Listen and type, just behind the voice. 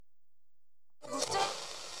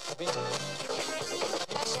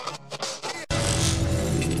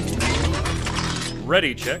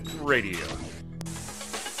Ready Check Radio.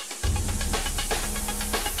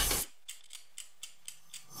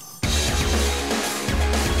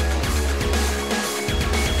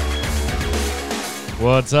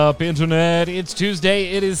 What's up, Internet? It's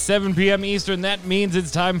Tuesday. It is 7 p.m. Eastern. That means it's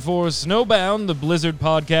time for Snowbound, the Blizzard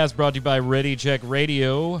podcast brought to you by Ready Check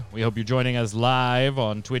Radio. We hope you're joining us live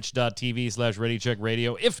on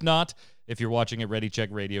twitch.tv/ReadyCheckRadio. If not, if you're watching at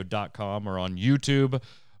ReadyCheckRadio.com or on YouTube,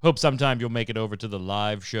 hope sometime you'll make it over to the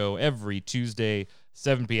live show every Tuesday,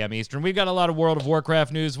 7 p.m. Eastern. We've got a lot of World of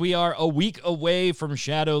Warcraft news. We are a week away from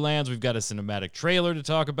Shadowlands. We've got a cinematic trailer to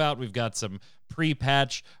talk about. We've got some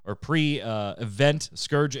pre-patch or pre-event,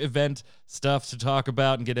 Scourge event stuff to talk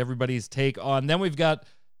about and get everybody's take on. Then we've got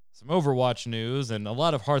some Overwatch news, and a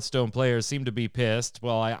lot of Hearthstone players seem to be pissed.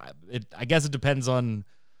 Well, I guess it depends on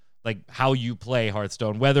like how you play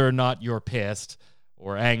Hearthstone, whether or not you're pissed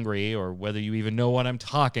or angry, or whether you even know what I'm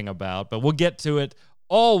talking about. But we'll get to it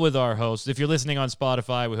all with our hosts. If you're listening on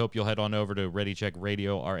Spotify, we hope you'll head on over to Ready Check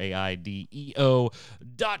Radio, RAIDEO.com,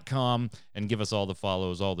 and give us all the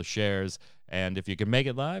follows, all the shares. And if you can make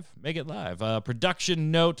it live, make it live.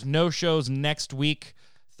 Production note, no shows next week.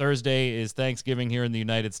 Thursday is Thanksgiving here in the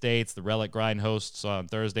United States. The Relic Grind hosts on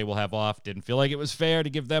Thursday will have off. Didn't feel like it was fair to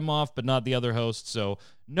give them off, but not the other hosts. So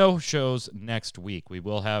no shows next week. We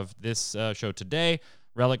will have this show today,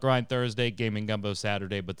 Relic Grind Thursday, Gaming Gumbo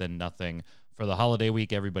Saturday, but then nothing for the holiday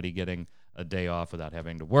week. Everybody getting a day off without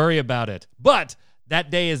having to worry about it. But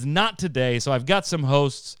that day is not today, so I've got some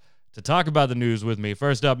hosts to talk about the news with me.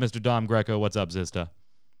 First up, Mr. Dom Greco. What's up, Zista?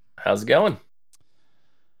 How's it going?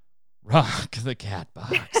 Rock the cat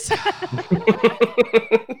box.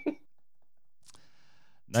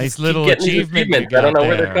 Nice little achievement. I don't know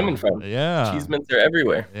where they're coming from. Yeah. Achievements are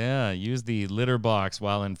everywhere. Yeah, use the litter box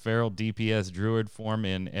while in feral DPS druid form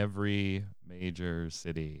in every major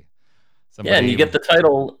city. Yeah, and you get the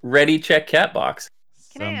title Ready Check Cat Box.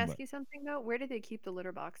 Can I ask you something, though? Where do they keep the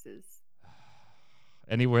litter boxes?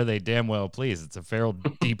 Anywhere they damn well please. It's a feral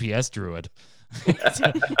DPS druid.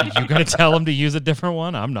 You gonna tell them to use a different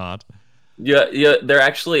one? I'm not. Yeah, they're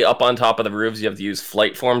actually up on top of the roofs. You have to use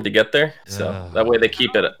flight form to get there, so that way they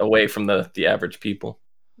keep it away from the average people.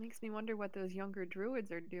 Makes me wonder what those younger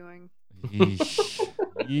druids are doing. Yeesh.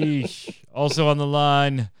 Yeesh. Also on the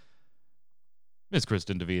line, Miss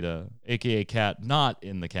Kristen DeVita, aka Cat, not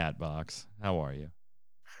in the cat box. How are you?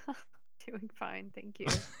 Doing fine, thank you.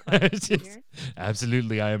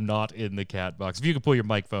 Absolutely, I am not in the cat box. If you could pull your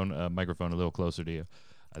microphone a little closer to you,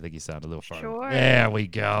 I think you sound a little far. Sure. There we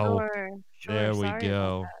go. Sure. There we Sorry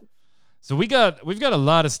go. So we've got a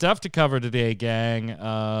lot of stuff to cover today, gang.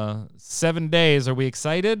 7 days. Are we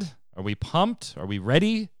excited? Are we pumped? Are we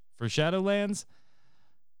ready for Shadowlands?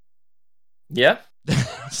 Yeah.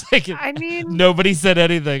 I mean, nobody said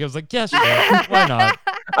anything. I was like, yes, yeah, why not?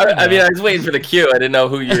 I mean, I was waiting for the cue. I didn't know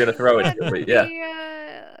who you were going to throw it to, but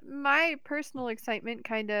yeah. My personal excitement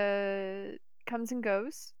kind of comes and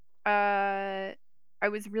goes. I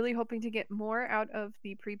was really hoping to get more out of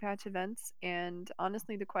the pre-patch events, and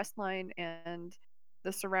honestly, the quest line and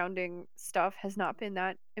the surrounding stuff has not been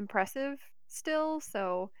that impressive still,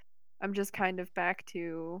 so I'm just kind of back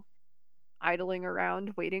to idling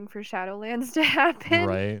around waiting for Shadowlands to happen.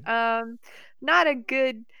 Right. Not a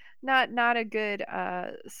good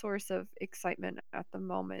source of excitement at the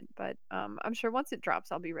moment, but I'm sure once it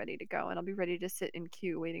drops I'll be ready to go, and I'll be ready to sit in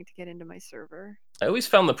queue waiting to get into my server. I always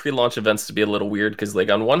found the pre-launch events to be a little weird because, like,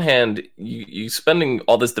 on one hand, you spending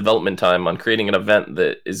all this development time on creating an event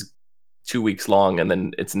that is 2 weeks long and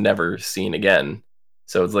then it's never seen again.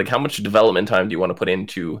 So it's like, how much development time do you want to put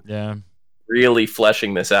into really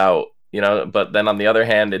fleshing this out? You know, but then on the other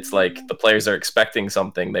hand, it's like the players are expecting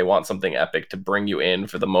something. They want something epic to bring you in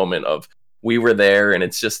for the moment of we were there, and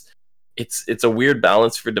it's just it's a weird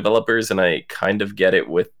balance for developers, and I kind of get it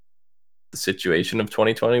with the situation of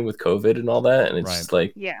 2020 with COVID and all that, and it's just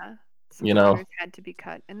like you know, had to be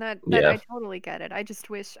cut, and that I totally get it. I just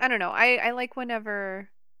wish, I don't know, I like whenever,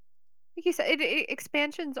 like you said,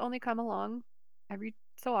 expansions only come along every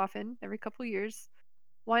so often, every couple years.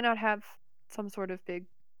 Why not have some sort of big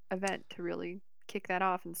event to really kick that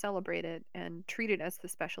off and celebrate it and treat it as the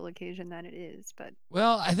special occasion that it is? But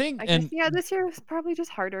I guess, this year was probably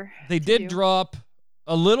just harder. They did drop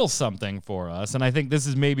a little something for us, and I think this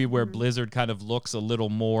is maybe where Blizzard kind of looks a little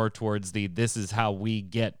more towards this is how we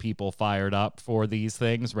get people fired up for these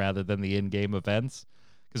things rather than the in-game events.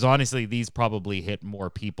 Because honestly, these probably hit more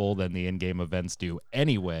people than the in-game events do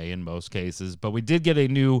anyway in most cases. But we did get a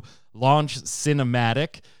new launch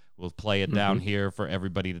cinematic, We'll play it down here for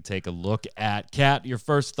everybody to take a look at. Kat, your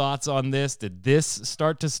first thoughts on this? Did this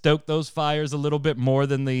start to stoke those fires a little bit more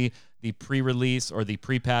than the pre-release or the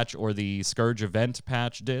pre-patch or the Scourge event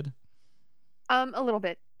patch did? A little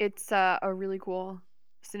bit. It's a really cool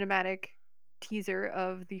cinematic teaser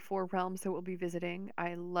of the 4 realms that we'll be visiting.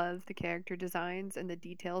 I love the character designs and the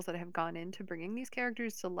details that have gone into bringing these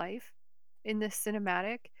characters to life in this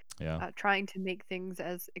cinematic. Yeah. Trying to make things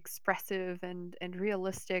as expressive and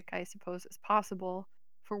realistic, I suppose, as possible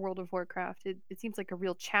for World of Warcraft. It seems like a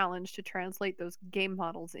real challenge to translate those game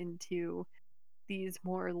models into these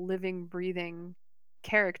more living, breathing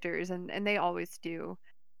characters, and they always do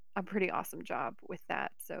a pretty awesome job with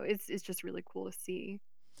that. So it's just really cool to see.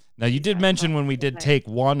 Now, you did mention when we did take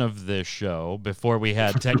one of this show, before we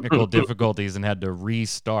had technical difficulties and had to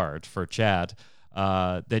restart for chat,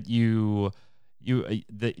 that you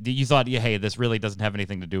thought, hey, this really doesn't have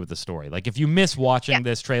anything to do with the story. Like, if you miss watching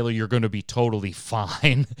this trailer, you're going to be totally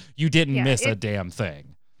fine. You didn't miss a damn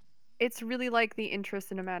thing. It's really like the intro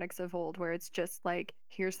cinematics of old, where it's just like,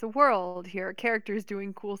 here's the world, here are characters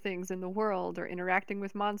doing cool things in the world or interacting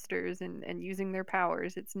with monsters and using their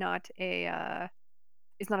powers. It's not a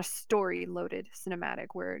story loaded cinematic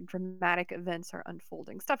where dramatic events are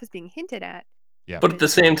unfolding. Stuff is being hinted at. Yeah. But at the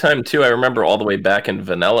same time, too, I remember all the way back in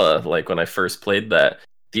Vanilla, like when I first played that,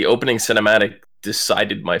 the opening cinematic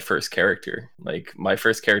decided my first character. Like, my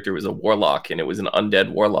first character was a warlock, and it was an undead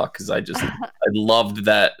warlock because I loved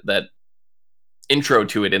that intro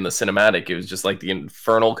to it in the cinematic. It was just like the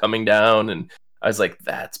infernal coming down, and I was like,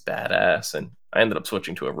 that's badass. And I ended up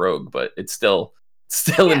switching to a rogue, but it still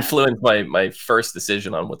influenced my first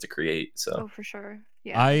decision on what to create. So. Oh, for sure.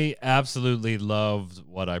 Yeah. I absolutely loved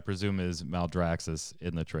what I presume is Maldraxxus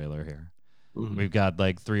in the trailer here. Mm-hmm. We've got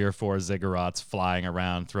like 3 or 4 ziggurats flying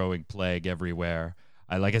around, throwing plague everywhere.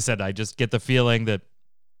 Like I said, I just get the feeling that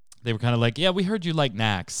they were kind of like, yeah, we heard you like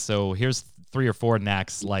Nax, so here's 3 or 4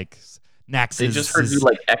 Naxes. They just heard you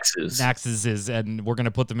like X's. Naxes, and we're going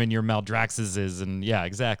to put them in your Maldraxxuses, and yeah,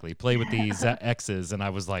 exactly. Play with these X's. And I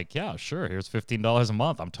was like, yeah, sure, here's $15 a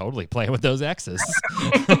month. I'm totally playing with those X's.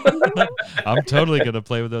 I'm totally going to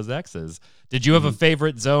play with those X's. Did you have a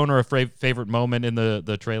favorite zone or a favorite moment in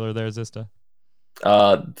the trailer there, Zista?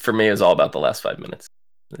 For me, it was all about the last 5 minutes.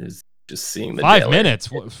 It was just seeing the 5 minutes?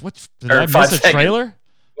 What did I miss a trailer?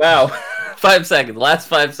 Wow. 5 seconds. Last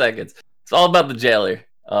 5 seconds. It's all about the jailer.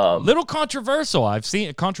 Little controversial. I've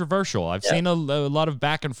seen a lot of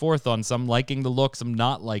back and forth on some liking the look, some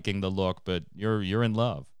not liking the look, but you're in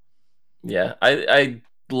love. Yeah, I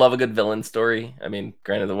love a good villain story. I mean,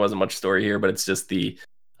 granted, there wasn't much story here, but it's just the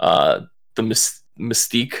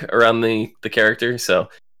mystique around the character. So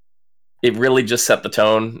it really just set the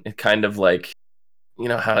tone. It kind of like, you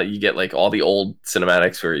know how you get like all the old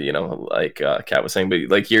cinematics where, you know, like Kat was saying, but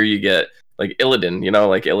like here you get like Illidan, you know,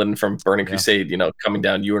 like Illidan from Burning Crusade, you know, coming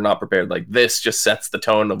down, you are not prepared. Like this just sets the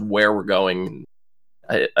tone of where we're going.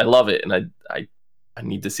 I love it, and I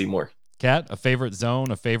need to see more. Kat, a favorite zone,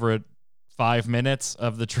 a favorite 5 minutes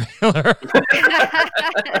of the trailer?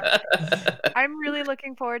 I'm really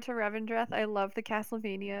looking forward to Revendreth. I love the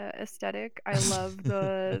Castlevania aesthetic. I love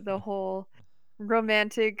the whole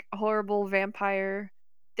romantic, horrible vampire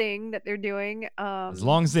thing that they're doing. As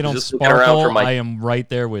long as they don't sparkle, I am right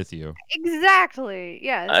there with you. Exactly.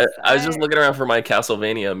 Yes. I was just looking around for my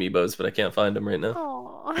Castlevania amiibos, but I can't find them right now.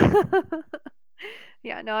 Oh.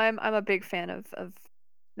 Yeah, no, I'm a big fan of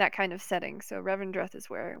that kind of setting. So Revendreth is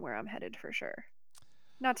where I'm headed for sure.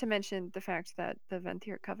 Not to mention the fact that the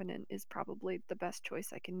Venthyr Covenant is probably the best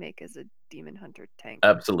choice I can make as a Demon Hunter tank.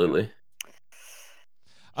 Absolutely.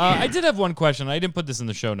 I did have one question. I didn't put this in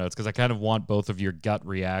the show notes because I kind of want both of your gut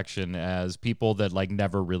reaction as people that like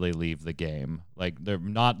never really leave the game. Like they're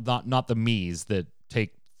not the me's that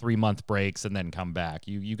take 3-month breaks and then come back.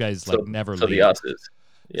 You guys like never leave. So the us's.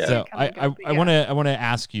 Yeah. So I want to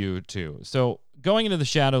ask you too. So going into the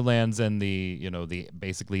Shadowlands and the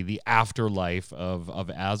basically the afterlife of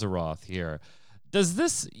Azeroth here, does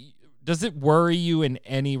it worry you in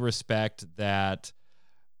any respect that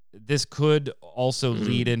this could also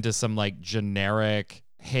lead into some like generic,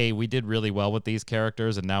 hey, we did really well with these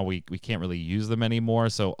characters and now we can't really use them anymore,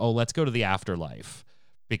 so let's go to the afterlife,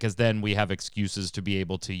 because then we have excuses to be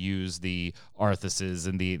able to use the Arthuses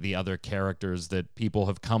and the other characters that people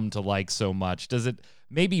have come to like so much? Does it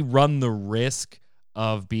maybe run the risk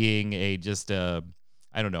of being I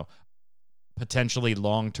don't know, potentially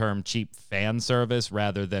long-term cheap fan service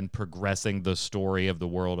rather than progressing the story of the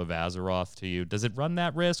world of Azeroth to you? Does it run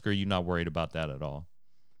that risk, or are you not worried about that at all?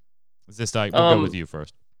 We'll go with you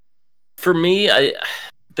first. For me,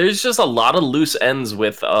 there's just a lot of loose ends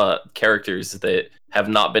with characters that have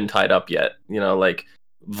not been tied up yet. Like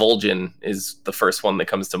Vol'jin is the first one that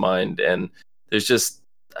comes to mind, and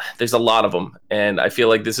there's a lot of them, and I feel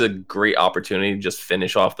like this is a great opportunity to just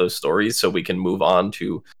finish off those stories so we can move on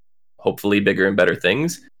to hopefully bigger and better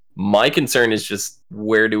things. My concern is just,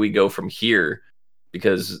 where do we go from here?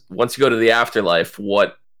 Because once you go to the afterlife,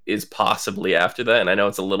 what is possibly after that? And I know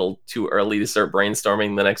it's a little too early to start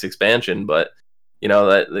brainstorming the next expansion, but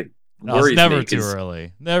that like, worries it's never me. too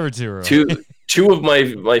early. Never too early. Two of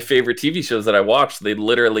my favorite TV shows that I watched, they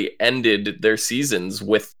literally ended their seasons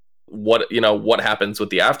with what happens with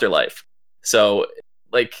the afterlife. So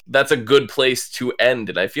like, that's a good place to end,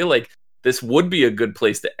 and I feel like this would be a good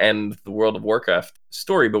place to end the World of Warcraft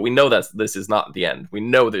story, but we know that this is not the end. We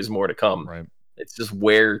know there's more to come. Right. It's just,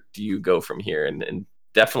 where do you go from here? And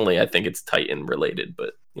definitely, I think it's Titan related,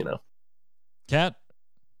 but Kat?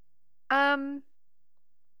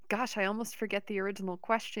 Gosh, I almost forget the original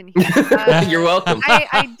question here. You're welcome.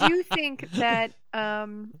 I do think that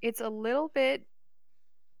it's a little bit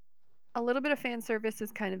of fan service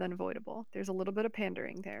is kind of unavoidable. There's a little bit of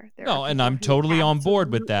pandering there. No, and I'm totally on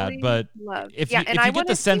board with that. But if you get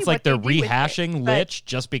the sense like they're rehashing Lich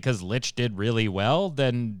just because Lich did really well,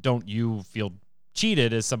 then don't you feel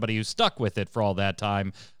cheated as somebody who stuck with it for all that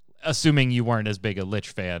time, assuming you weren't as big a Lich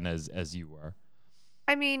fan as you were?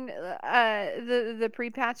 I mean, the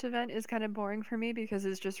pre-patch event is kind of boring for me because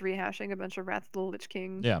it's just rehashing a bunch of Wrath of the Lich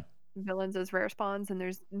King villains as rare spawns, and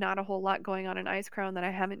there's not a whole lot going on in Icecrown that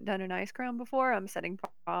I haven't done in Icecrown before. I'm setting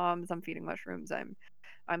bombs, I'm feeding mushrooms, I'm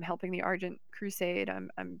helping the Argent Crusade, I'm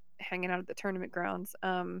hanging out at the tournament grounds.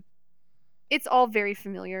 It's all very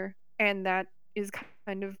familiar, and that is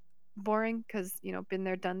kind of boring because been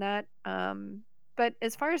there, done that. But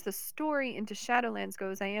as far as the story into Shadowlands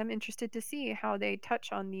goes, I am interested to see how they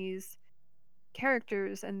touch on these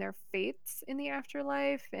characters and their fates in the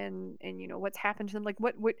afterlife, and what's happened to them. Like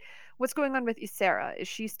what's going on with Ysera? Is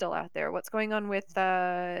she still out there? What's going on with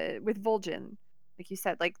Vol'jin? Like you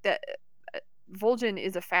said, like the Vol'jin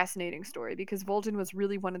is a fascinating story because Vol'jin was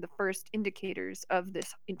really one of the first indicators of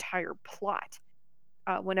this entire plot.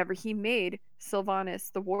 Whenever he made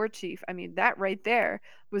Sylvanas the war chief, I mean, that right there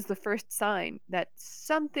was the first sign that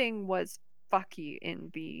something was fucky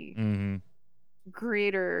in the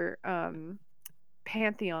greater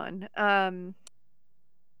pantheon. Yeah,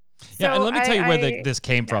 and let me tell you where this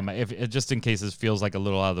came from, if just in case this feels like a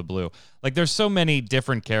little out of the blue. Like, there's so many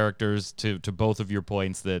different characters, to both of your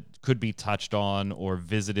points, that could be touched on or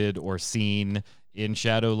visited or seen in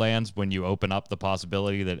Shadowlands when you open up the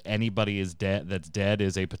possibility that anybody that's dead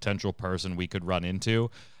is a potential person we could run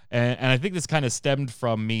into. And I think this kind of stemmed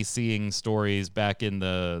from me seeing stories back in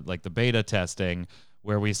the beta testing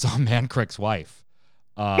where we saw Mancrick's wife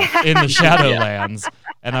in the Shadowlands.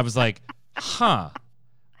 And I was like, huh.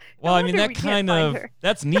 Well, I mean,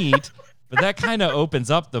 that's neat, but that kind of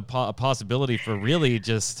opens up the possibility for really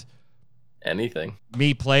just anything.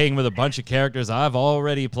 Me playing with a bunch of characters I've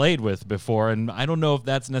already played with before, and I don't know if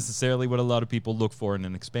that's necessarily what a lot of people look for in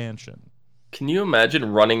an expansion. Can you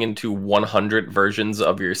imagine running into 100 versions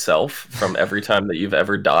of yourself from every time that you've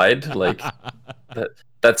ever died? Like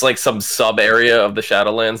that's like some sub area of the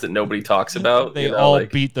Shadowlands that nobody talks about. They all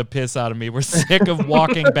beat the piss out of me. We're sick of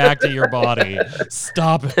walking back to your body.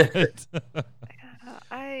 Stop it.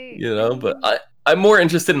 But I'm more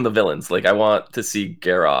interested in the villains. Like, I want to see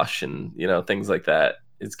Garrosh and things like that.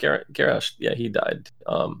 It's Garrosh. Yeah, he died.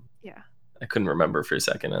 Yeah. I couldn't remember for a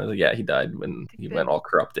second. I was like, yeah, he died when he went all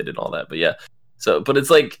corrupted and all that. But yeah. But it's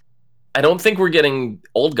like, I don't think we're getting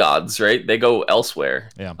old gods, right? They go elsewhere.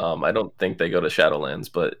 Yeah. I don't think they go to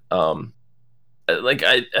Shadowlands, but I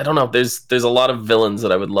don't know. There's a lot of villains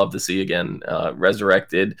that I would love to see again,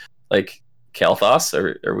 resurrected. Like Kael'thas,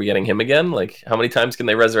 are we getting him again? Like, how many times can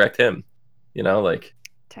they resurrect him?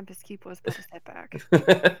 Tempest Keep was but a setback.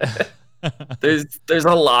 There's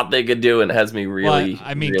a lot they could do, and it has me really. Well,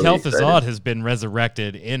 I mean, really Kel'Thuzad has been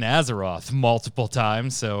resurrected in Azeroth multiple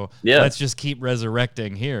times, so let's just keep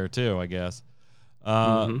resurrecting here too, I guess.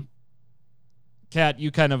 Kat,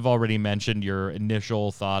 you kind of already mentioned your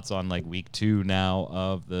initial thoughts on like week 2 now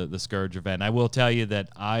of the Scourge event. I will tell you that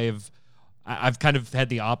I've kind of had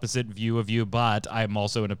the opposite view of you, but I'm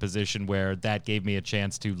also in a position where that gave me a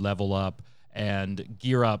chance to level up and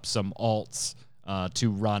gear up some alts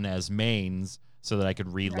to run as mains so that I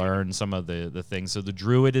could relearn some of the things. So the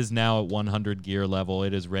Druid is now at 100 gear level.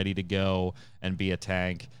 It is ready to go and be a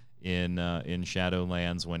tank in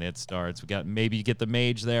Shadowlands when it starts. We got maybe get the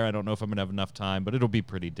Mage there. I don't know if I'm going to have enough time, but it'll be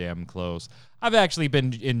pretty damn close. I've actually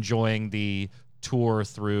been enjoying the tour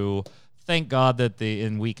through. Thank God that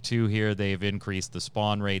in week 2 here, they've increased the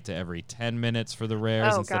spawn rate to every 10 minutes for the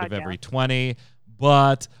rares instead of every 20.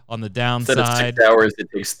 But on the Instead of 6 downside, hours, it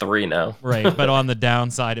takes 3 now. right, but on the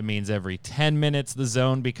downside, it means every 10 minutes the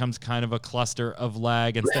zone becomes kind of a cluster of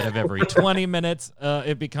lag instead of every 20 minutes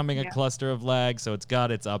it becoming a Yeah. cluster of lag. So it's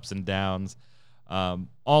got its ups and downs.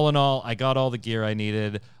 All in all, I got all the gear I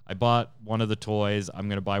needed. I bought one of the toys. I'm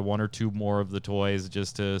going to buy 1 or 2 more of the toys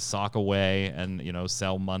just to sock away and,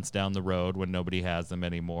 sell months down the road when nobody has them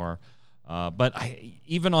anymore. But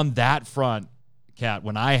even on that front, Kat,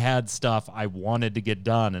 when I had stuff I wanted to get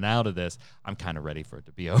done and out of this, I'm kind of ready for it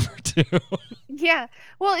to be over too. Yeah.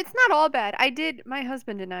 Well, it's not all bad. My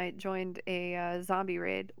husband and I joined a zombie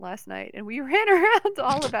raid last night, and we ran around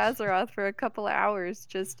all of Azeroth for a couple of hours,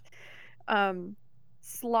 just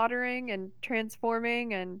slaughtering and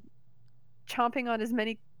transforming and chomping on as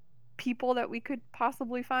many people that we could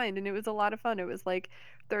possibly find. And it was a lot of fun. It was like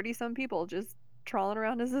 30 some people just trawling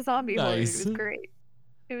around as a zombie horde. It Nice. was great.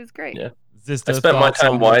 It was great. Yeah. Zista, I spent my thoughts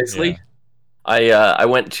time on wisely. Yeah. I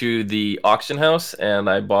went to the auction house and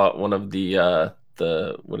I bought one of the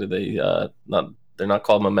what are they not they're not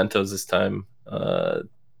called mementos this time. Forget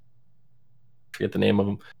the name of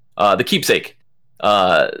them. The keepsake.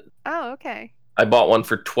 Oh, okay. I bought one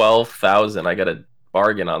for 12,000. I got a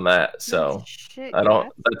bargain on that. So Nice shit, I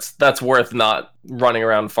don't that's worth not running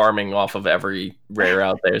around farming off of every rare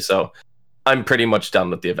out there. So I'm pretty much done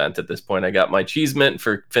with the event at this point. I got my achievement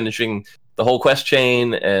for finishing the whole quest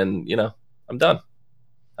chain, and I'm done.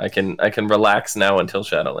 I can relax now until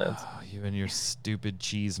Shadowlands. Oh, you and your stupid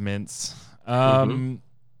cheese mints. Mhm.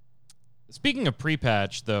 Speaking of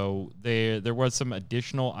pre-patch, though, there was some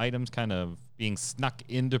additional items kind of being snuck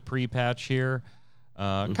into pre-patch here.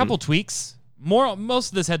 A couple tweaks. Most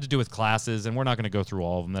of this had to do with classes, and we're not going to go through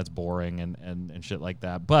all of them. That's boring and shit like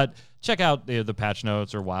that. But check out the patch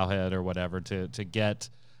notes or Wowhead or whatever to get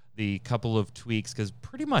the couple of tweaks, because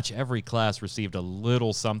pretty much every class received a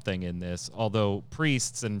little something in this, although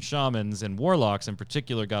priests and shamans and warlocks in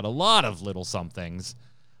particular got a lot of little somethings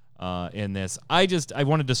in this. I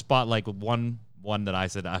wanted to spot like one that I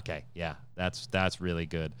said, okay, yeah, that's really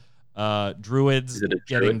good. Druids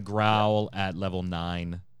getting Growl at level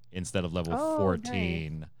 9 instead of level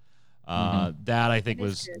 14. Nice. That I think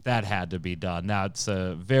that had to be done. Now it's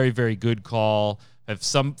a very, very good call.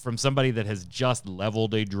 From somebody that has just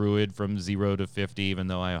leveled a druid from 0 to 50, even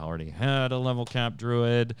though I already had a level cap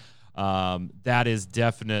druid. That is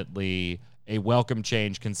definitely a welcome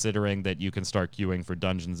change, considering that you can start queuing for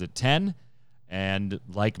dungeons at 10. And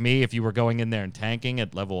like me, if you were going in there and tanking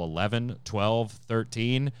at level 11, 12,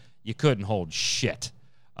 13, you couldn't hold shit.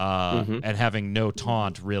 And having no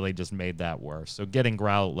taunt really just made that worse. So getting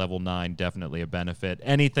Growl at level 9, definitely a benefit.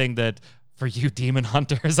 Anything that, for you demon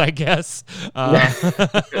hunters, I guess,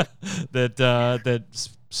 that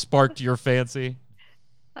sparked your fancy?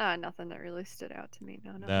 Nothing that really stood out to me.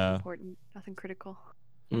 No, nothing important, nothing critical.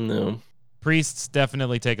 No. Priests,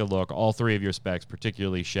 definitely take a look. All 3 of your specs,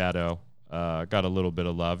 particularly Shadow, got a little bit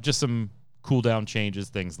of love. Just some cooldown changes,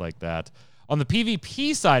 things like that. On the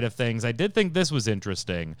PvP side of things, I did think this was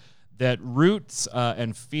interesting, that Roots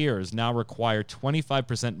and Fears now require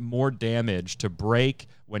 25% more damage to break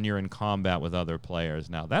when you're in combat with other players.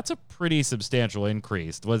 Now, that's a pretty substantial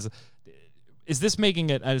increase. Is this making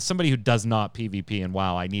it, as somebody who does not PvP, and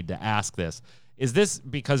wow, I need to ask this, is this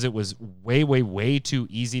because it was way, way, way too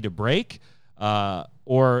easy to break?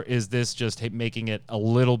 Or is this just making it a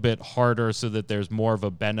little bit harder so that there's more of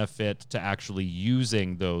a benefit to actually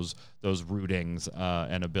using those rootings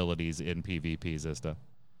and abilities in PvP, Zista?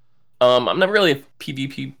 I'm not really a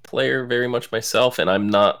PvP player very much myself, and I'm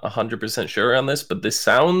not 100% sure on this, but this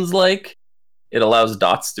sounds like it allows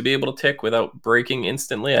dots to be able to tick without breaking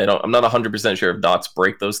instantly. I'm not 100% sure if dots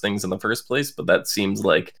break those things in the first place, but that seems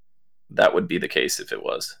like that would be the case if it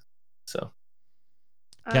was. So,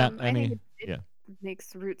 Kat, I think it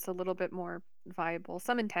makes Roots a little bit more viable.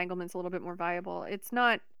 Some entanglements a little bit more viable. It's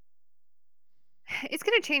going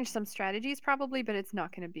to change some strategies probably, but it's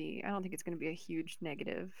not going to be, I don't think it's going to be a huge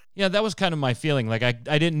negative. Yeah, that was kind of my feeling. Like I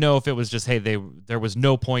didn't know if it was just, hey, there was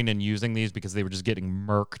no point in using these because they were just getting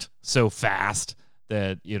murked so fast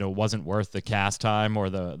that, wasn't worth the cast time or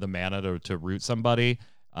the mana to root somebody.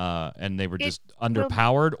 And they were just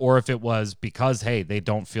underpowered, or if it was because, hey, they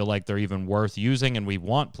don't feel like they're even worth using and we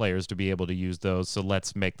want players to be able to use those, so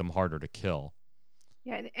let's make them harder to kill.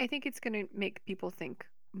 Yeah, I think it's going to make people think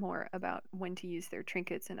more about when to use their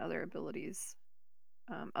trinkets and other abilities,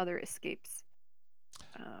 other escapes.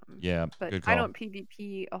 Yeah, but good call. I don't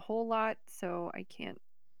PvP a whole lot, so I can't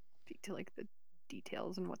speak to like the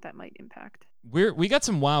details and what that might impact. We got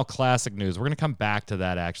some WoW Classic news. We're going to come back to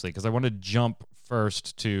that, actually, because I want to jump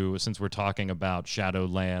first to, since we're talking about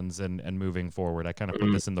Shadowlands and moving forward, I kind of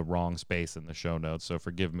put this in the wrong space in the show notes, so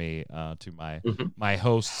forgive me to my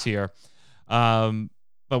hosts here. But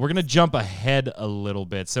we're going to jump ahead a little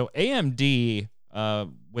bit. So AMD,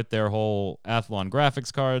 with their whole Athlon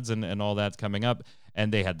graphics cards and all that's coming up,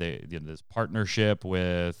 and they had this partnership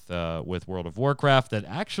with World of Warcraft that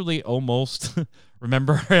actually almost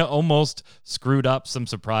almost screwed up some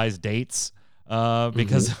surprise dates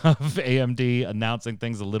because of AMD announcing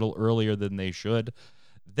things a little earlier than they should.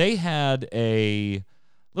 They had a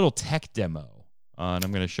little tech demo, and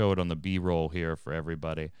I'm going to show it on the B-roll here for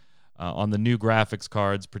everybody, on the new graphics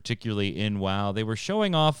cards, particularly in WoW. They were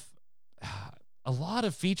showing off a lot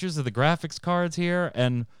of features of the graphics cards here,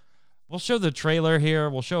 and we'll show the trailer here.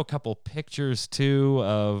 We'll show a couple pictures, too,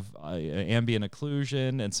 of ambient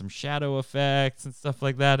occlusion and some shadow effects and stuff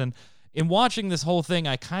like that. And in watching this whole thing,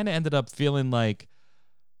 I kind of ended up feeling like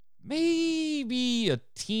maybe a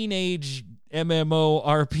teenage MMO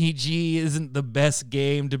RPG isn't the best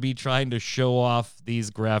game to be trying to show off these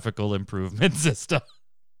graphical improvements and stuff.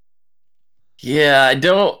 Yeah, I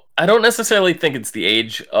don't necessarily think it's the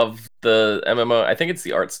age of the MMO. I think it's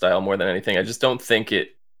the art style more than anything. I just don't think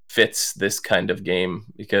it fits this kind of game,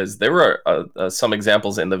 because there were some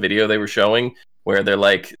examples in the video they were showing where they're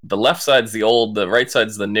like, the left side's the old, the right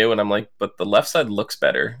side's the new, and I'm like, but the left side looks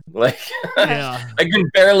better. Like, Yeah. I can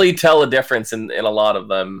barely tell a difference in a lot of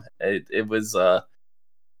them. It was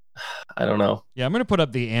I don't know. Yeah, I'm going to put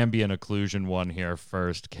up the ambient occlusion one here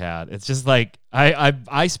first, Kat. It's just like,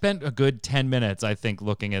 I spent a good 10 minutes, I think,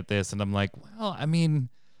 looking at this, and I'm like, well, I mean,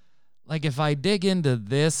 like, if I dig into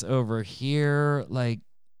this over here, like,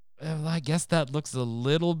 well, I guess that looks a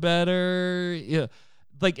little better. Yeah.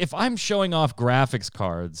 Like, if I'm showing off graphics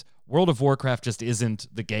cards, World of Warcraft just isn't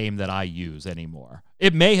the game that I use anymore.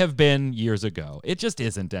 It may have been years ago. It just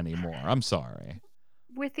isn't anymore. I'm sorry.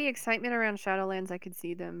 With the excitement around Shadowlands, I could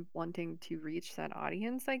see them wanting to reach that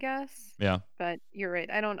audience, I guess. Yeah. But you're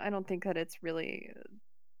right. I don't think that it's really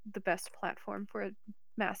the best platform for a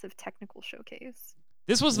massive technical showcase.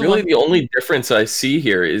 This was really the only difference I see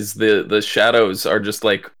here is the shadows are just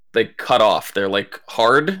like, they cut off. They're like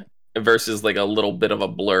hard versus like a little bit of a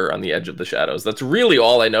blur on the edge of the shadows. That's really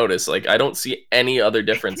all I notice. Like, I don't see any other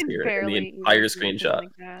difference here in the entire screenshot.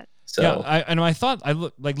 Like so yeah, I thought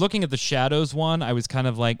looking at the shadows one, I was kind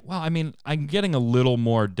of like, well, I mean, I'm getting a little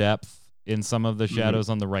more depth in some of the shadows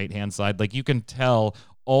on the right hand side. Like, you can tell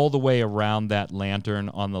all the way around that lantern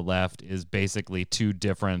on the left is basically two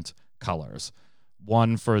different colors.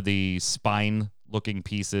 One for the spine looking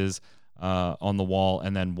pieces on the wall,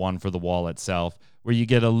 and then one for the wall itself, where you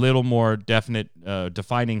get a little more definite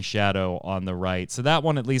defining shadow on the right. So that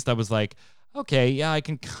one, at least I was like, okay, yeah, I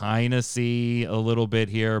can kind of see a little bit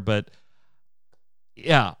here, but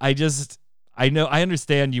yeah, I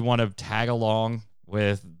understand you want to tag along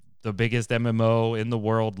with the biggest MMO in the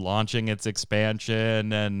world launching its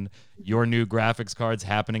expansion and your new graphics cards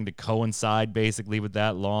happening to coincide basically with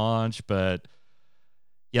that launch, but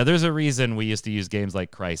yeah, there's a reason we used to use games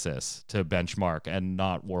like Crysis to benchmark and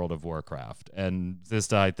not World of Warcraft. And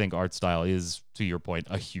this, I think, art style is, to your point,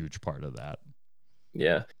 a huge part of that.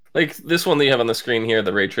 Yeah. Like this one that you have on the screen here,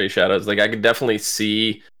 the ray trace shadows, like I could definitely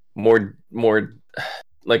see more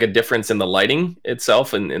like a difference in the lighting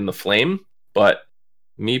itself and in the flame. But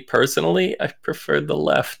me personally, I prefer the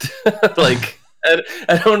left. Like,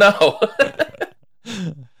 I don't know.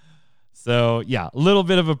 So, yeah, a little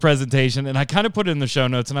bit of a presentation, and I kind of put it in the show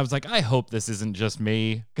notes, and I was like, I hope this isn't just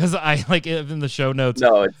me, because I like it in the show notes.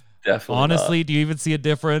 No, it's definitely honestly not. Do you even see a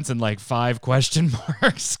difference in like 5 question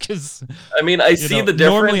marks? Because I mean, I see the difference.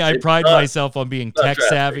 Normally, I pride myself on being tech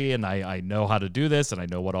savvy, and I know how to do this, and I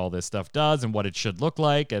know what all this stuff does and what it should look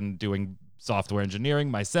like, and doing software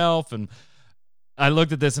engineering myself. And I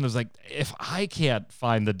looked at this and I was like, if I can't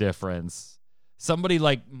find the difference, somebody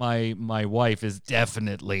like my wife is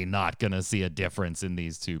definitely not going to see a difference in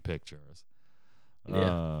these two pictures.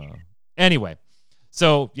 Yeah. Anyway,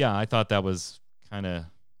 so yeah, I thought that was kind of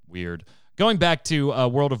weird. Going back to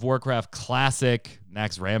World of Warcraft Classic,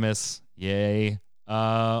 Naxxramas, yay.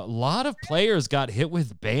 A lot of players got hit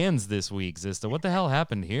with bans this week, Zista. What the hell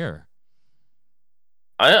happened here?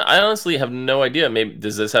 I honestly have no idea. Maybe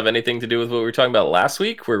does this have anything to do with what we were talking about last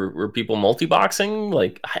week? Were people multi-boxing?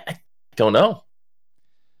 Like, I don't know.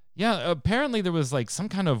 Yeah, apparently there was like some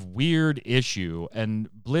kind of weird issue, and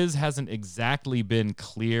Blizz hasn't exactly been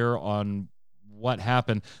clear on what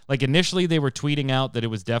happened. Like, initially they were tweeting out that it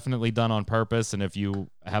was definitely done on purpose, and if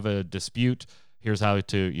you have a dispute, here's how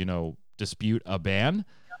to, dispute a ban.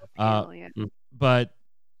 but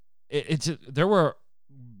there were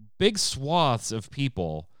big swaths of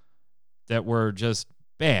people that were just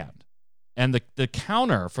banned. And the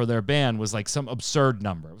counter for their ban was like some absurd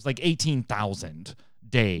number. It was like 18,000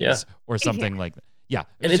 days or something like that. Yeah.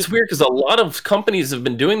 And it's weird because a lot of companies have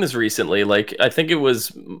been doing this recently. Like, I think it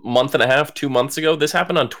was a month and a half, 2 months ago. This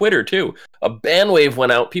happened on Twitter, too. A ban wave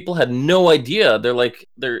went out. People had no idea.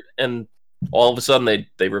 And all of a sudden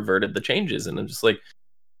they reverted the changes. And I'm just like,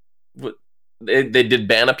 they did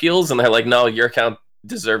ban appeals, and they're like, no, your account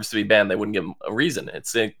deserves to be banned. They wouldn't give them a reason.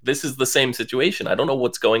 It's like, this is the same situation. I don't know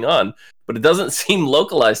what's going on, but it doesn't seem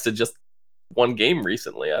localized to just one game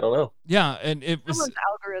recently. I don't know. Yeah, and it was... Someone's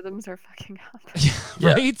algorithms are fucking up.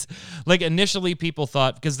 Right? Like, initially people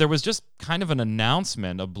thought, because there was just kind of an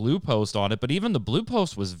announcement, a blue post on it, but even the blue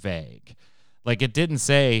post was vague. Like, it didn't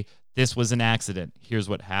say, this was an accident, here's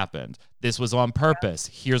what happened. This was on purpose,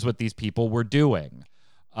 here's what these people were doing.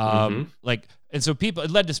 Like, and so it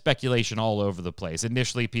led to speculation all over the place.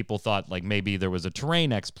 Initially, people thought like maybe there was a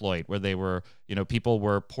terrain exploit where they were, people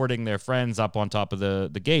were porting their friends up on top of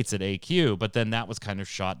the gates at AQ, but then that was kind of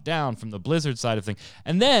shot down from the Blizzard side of things.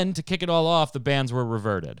 And then to kick it all off, the bans were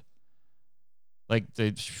reverted. Like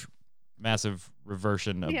the massive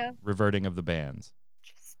reverting of the bans.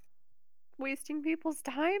 Just wasting people's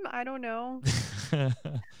time? I don't know.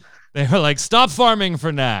 They were like, stop farming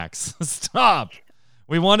for Nax. Stop.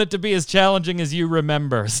 We want it to be as challenging as you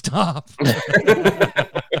remember. Stop.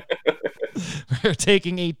 We're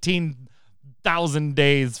taking 18,000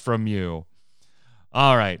 days from you.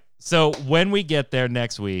 All right. So when we get there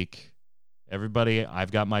next week, everybody,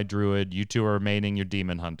 I've got my druid. You two are remaining your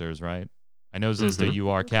demon hunters, right? I know, Zista, you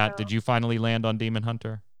are. Kat, did you finally land on demon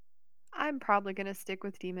hunter? I'm probably going to stick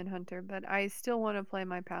with demon hunter, but I still want to play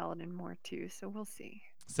my paladin more too, so we'll see.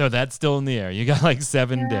 So that's still in the air. You got like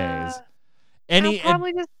 7 days. I'll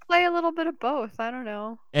probably just play a little bit of both. I don't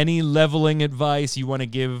know. Any leveling advice you want to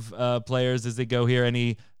give players as they go here?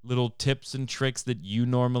 Any little tips and tricks that you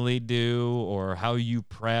normally do, or how you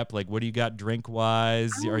prep? Like, what do you got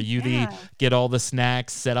drink-wise? Are you get all the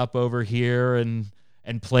snacks set up over here and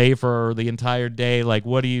play for the entire day? Like,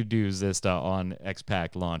 what do you do, Zista, on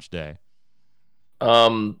X-Pac launch day?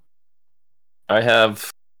 I have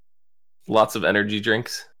lots of energy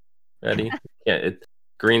drinks ready.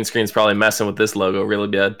 Green screen's probably messing with this logo really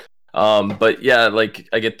bad. But yeah, like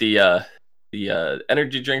I get the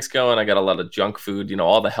energy drinks going. I got a lot of junk food,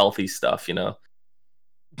 all the healthy stuff,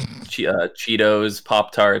 Cheetos,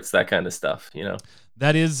 Pop-Tarts, that kind of stuff,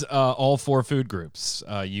 That is all 4 food groups.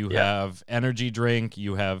 You have energy drink,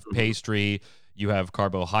 you have pastry, you have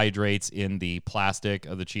carbohydrates in the plastic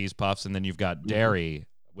of the cheese puffs, and then you've got dairy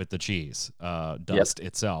with the cheese dust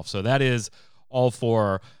itself. So that is all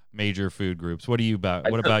 4 major food groups. What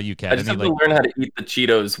about you, Kat? I just have to learn how to eat the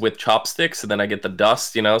Cheetos with chopsticks, and then I get the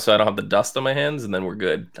dust, so I don't have the dust on my hands, and then we're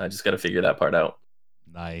good. I just got to figure that part out.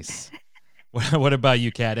 Nice. What about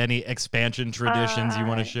you, Kat? Any expansion traditions you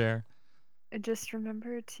want to share? Just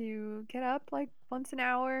remember to get up like once an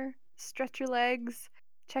hour, stretch your legs,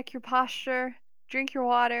 check your posture, drink your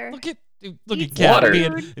water. Look at Kat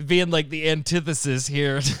being like the antithesis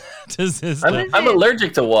here to Zista. I'm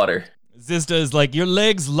allergic to water. Zista is like, your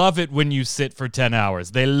legs love it when you sit for 10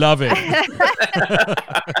 hours. They love it.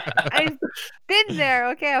 I've been there,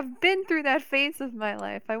 okay? I've been through that phase of my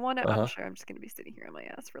life. I'm sure I'm just going to be sitting here on my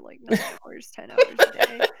ass for like 9 hours, 10 hours a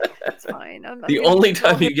day. It's fine. The only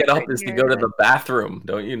time you get up is to go to the bathroom.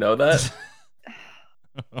 Don't you know that?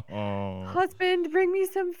 Husband, bring me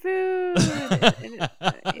some food.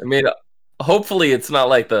 I mean, hopefully it's not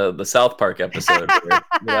like the South Park episode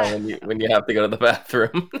where, when you have to go to the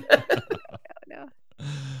bathroom.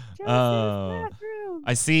 No.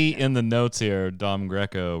 I see in the notes here, Dom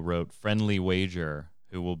Greco wrote friendly wager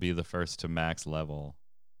who will be the first to max level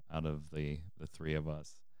out of the 3 of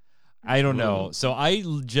us. I don't know. So I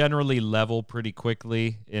generally level pretty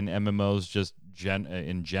quickly in MMOs, just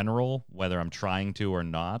in general, whether I'm trying to or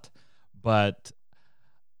not. But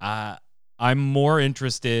I'm more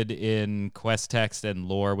interested in quest text and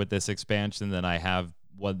lore with this expansion than I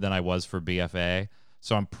was for BFA.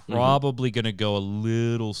 So I'm probably going to go a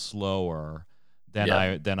little slower than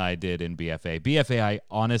I did in BFA. BFA, I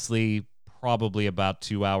honestly probably about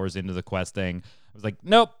 2 hours into the quest thing, I was like,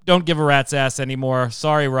 nope, don't give a rat's ass anymore.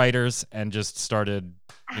 Sorry, writers, and just started,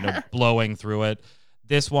 blowing through it.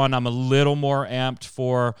 This one I'm a little more amped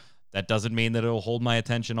for. That doesn't mean that it'll hold my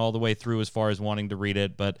attention all the way through as far as wanting to read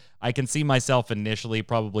it, but I can see myself initially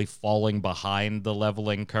probably falling behind the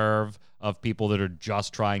leveling curve of people that are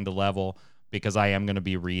just trying to level, because I am going to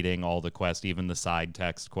be reading all the quests, even the side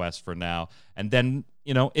text quests for now. And then,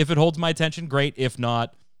 if it holds my attention, great. If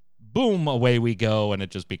not, boom, away we go, and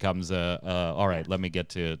it just becomes all right, let me get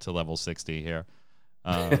to level 60 here.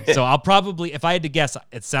 So I'll probably, if I had to guess,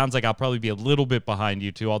 it sounds like I'll probably be a little bit behind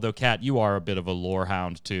you two. Although, Kat, you are a bit of a lore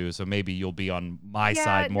hound too, so maybe you'll be on my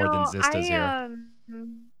side more than Zista's here.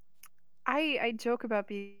 I joke about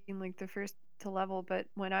being like the first to level, but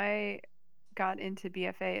when I got into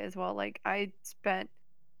BFA as well, like I spent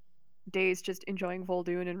days just enjoying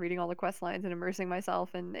Vol'dun and reading all the quest lines and immersing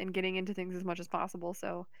myself and getting into things as much as possible.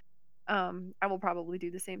 So I will probably do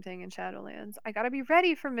the same thing in Shadowlands. I gotta be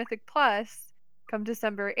ready for Mythic Plus come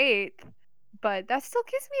December 8th, but that still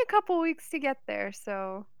gives me a couple weeks to get there,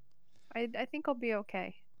 so I think I'll be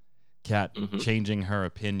okay. Kat changing her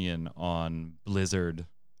opinion on Blizzard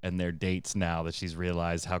and their dates now that she's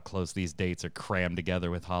realized how close these dates are crammed together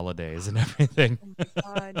with holidays and everything.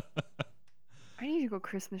 Oh my god. I need to go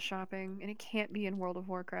Christmas shopping, and it can't be in World of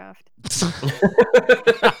Warcraft.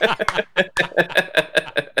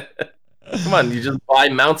 Come on, you just buy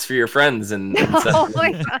mounts for your friends and Oh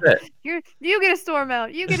my god. You get a store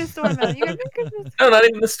mount. You get a store mount. You get Christmas. No, not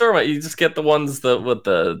even the store mount. You just get the ones that with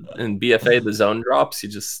the in BFA the zone drops. You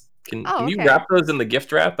just can you wrap those in the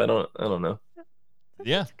gift wrap? I don't know.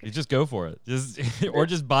 Yeah, you just go for it. Just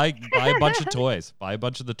buy a bunch of toys. Buy a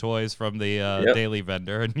bunch of the toys from the daily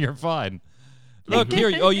vendor, and you're fine. Look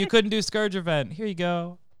here. Oh, you couldn't do Scourge event. Here you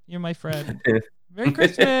go. You're my friend. Merry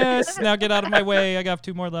Christmas. Now get out of my way. I got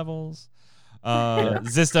 2 more levels.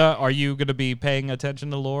 Zista, are you going to be paying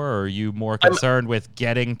attention to lore, or are you more concerned with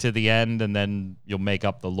getting to the end and then you'll make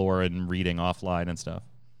up the lore and reading offline and stuff?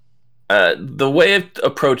 The way I've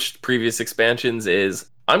approached previous expansions is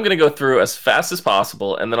I'm going to go through as fast as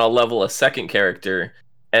possible, and then I'll level a second character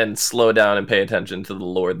and slow down and pay attention to the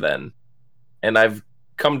lore then. And I've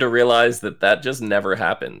come to realize that just never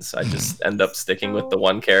happens. I just end up sticking with the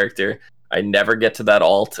one character. I never get to that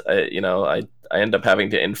alt. I end up having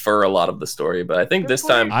to infer a lot of the story, but I think this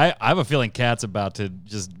time I have a feeling Kat's about to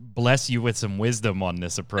just bless you with some wisdom on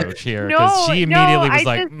this approach here, because she immediately was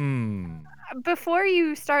like, Before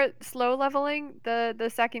you start slow leveling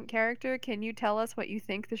the second character, can you tell us what you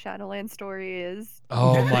think the Shadowlands story is?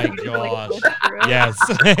 Oh my gosh. Yes.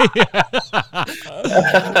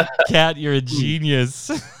 Kat, you're a genius.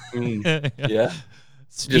 Yeah.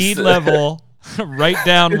 Speed level. Write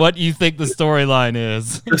down what you think the storyline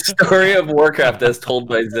is. The story of Warcraft as told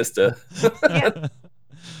by Zista. Yeah.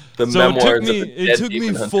 The memoirs it took me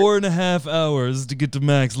 4.5 hours to get to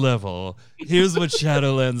max level. Here's what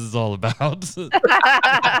Shadowlands is all about. So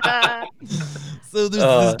there's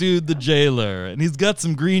this dude, the jailer, and he's got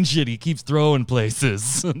some green shit he keeps throwing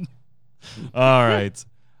places. All right. So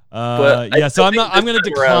I'm going to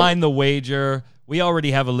decline the wager. We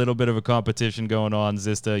already have a little bit of a competition going on,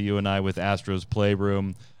 Zista, you and I, with Astro's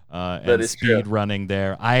Playroom and speed running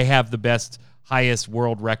there. I have the highest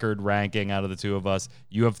world record ranking out of the two of us.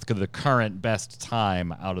 You have the current best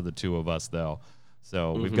time out of the two of us, though.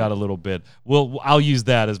 So we've got a little bit. I'll use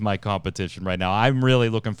that as my competition right now. I'm really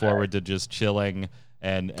looking forward to just chilling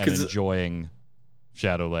and enjoying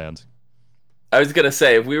Shadowlands. I was going to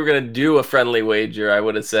say, if we were going to do a friendly wager, I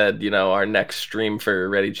would have said, our next stream for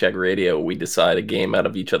Ready Check Radio, we decide a game out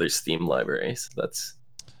of each other's Steam libraries. That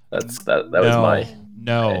was my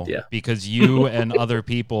idea. Because you and other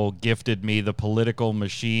people gifted me the Political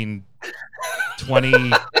Machine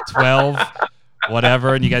 2012,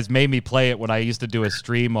 whatever, and you guys made me play it when I used to do a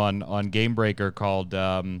stream on Gamebreaker called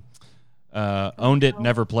Owned It,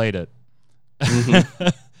 Never Played It.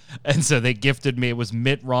 And so they gifted me. It was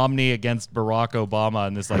Mitt Romney against Barack Obama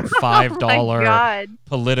in this like $5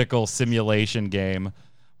 political simulation game. It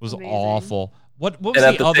was awful. What was and the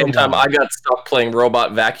at the other same time, one? I got stuck playing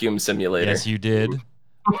Robot Vacuum Simulator. Yes, you did.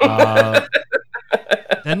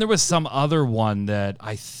 Then there was some other one that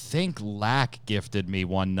I think Lack gifted me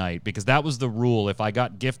one night, because that was the rule. If I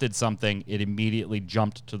got gifted something, it immediately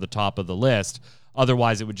jumped to the top of the list.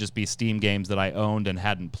 Otherwise, it would just be Steam games that I owned and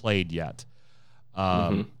hadn't played yet.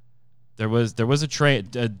 There was a train.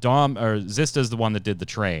 Dom or Zista's the one that did the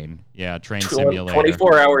train. Yeah, train simulator.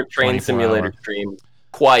 24-hour train simulator stream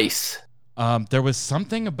twice. There was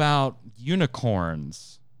something about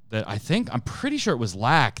unicorns that I'm pretty sure it was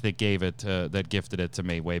Lack that gifted it to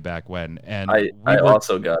me way back when. And I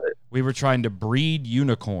also got it. We were trying to breed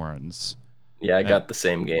unicorns. Yeah, I got the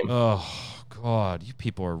same game. Oh God, you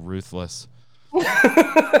people are ruthless.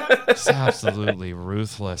 It's absolutely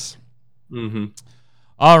ruthless.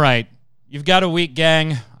 All right. You've got a week,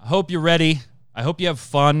 gang. I hope you're ready. I hope you have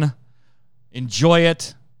fun. Enjoy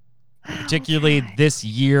it. Particularly this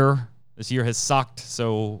year. This year has sucked.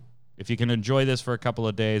 So if you can enjoy this for a couple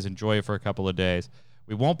of days, enjoy it for a couple of days.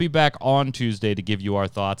 We won't be back on Tuesday to give you our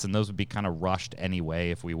thoughts, and those would be kind of rushed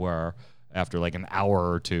anyway if we were, after like an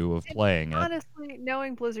hour or two of playing it. Honestly,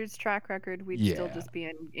 knowing Blizzard's track record, we'd still just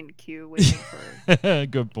be in queue waiting for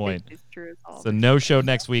Good point. results. So no show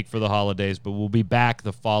next week for the holidays, but we'll be back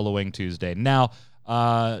the following Tuesday. Now,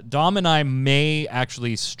 Dom and I may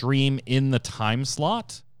actually stream in the time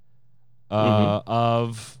slot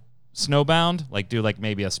of Snowbound, like do like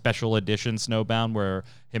maybe a special edition Snowbound where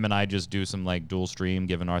him and I just do some like dual stream,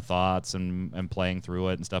 giving our thoughts and playing through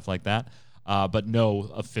it and stuff like that. But no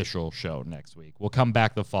official show next week. We'll come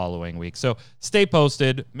back the following week. So stay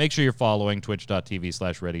posted. Make sure you're following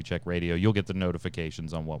twitch.tv/ReadyCheckRadio. You'll get the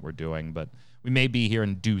notifications on what we're doing, but we may be here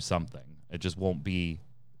and do something. It just won't be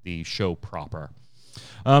the show proper.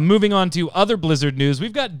 Moving on to other Blizzard news,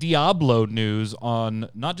 we've got Diablo news on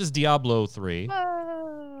not just Diablo 3,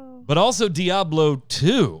 but also Diablo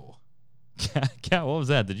 2. Kat, what was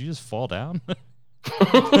that? Did you just fall down? No,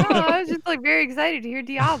 I was just like very excited to hear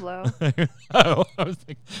Diablo. I was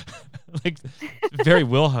like very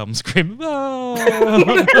Wilhelm scream. Oh.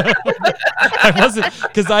 I wasn't,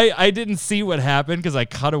 because I didn't see what happened because I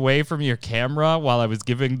cut away from your camera while I was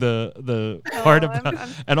giving the part about,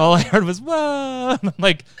 and all I heard was whoa.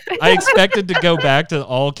 Like I expected to go back to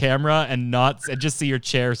all camera and just see your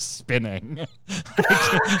chair spinning,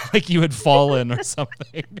 like you had fallen or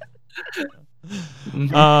something.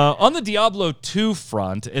 On the Diablo 2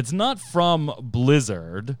 front, it's not from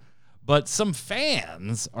Blizzard, but some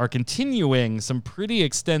fans are continuing some pretty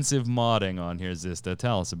extensive modding on here. Zista,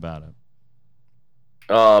 tell us about it.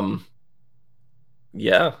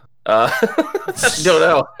 Yeah. I don't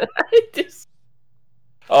know.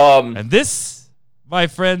 And this, my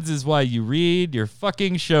friends, is why you read your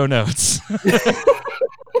fucking show notes.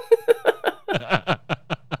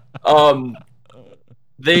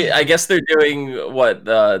 I guess they're doing what,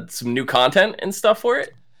 some new content and stuff for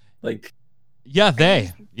it, like.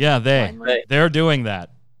 They're doing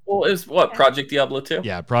that. Well, is what Project Diablo 2?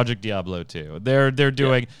 Yeah, Project Diablo 2. They're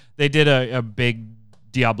doing. Yeah. They did a big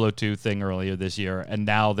Diablo 2 thing earlier this year, and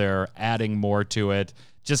now they're adding more to it.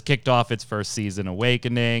 Just kicked off its first season,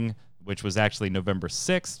 Awakening, which was actually November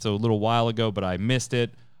 6th, so a little while ago, but I missed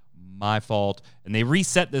it. My fault. And they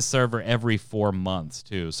reset this server every 4 months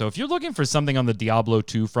too. So if you're looking for something on the Diablo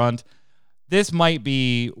 2 front, this might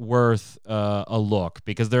be worth a look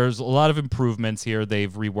because there's a lot of improvements here.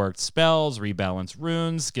 They've reworked spells, rebalanced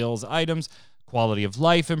runes, skills, items, quality of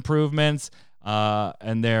life improvements,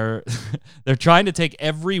 and they're trying to take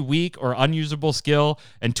every weak or unusable skill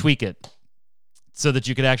and tweak it so that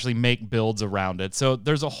you could actually make builds around it. So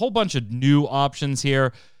there's a whole bunch of new options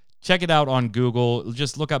here. Check it out on Google.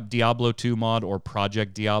 Just look up Diablo 2 mod or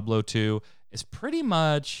Project Diablo 2. It's pretty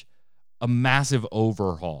much a massive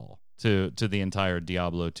overhaul to the entire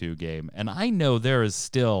Diablo 2 game. And I know there is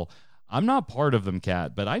still, I'm not part of them,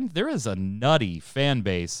 Kat, but there is a nutty fan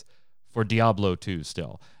base for Diablo 2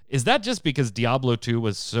 still. Is that just because Diablo 2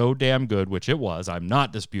 was so damn good, which it was, I'm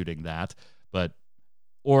not disputing that,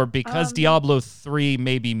 or because Diablo 3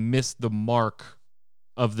 maybe missed the mark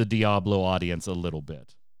of the Diablo audience a little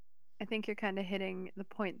bit? I think you're kind of hitting the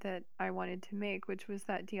point that I wanted to make, which was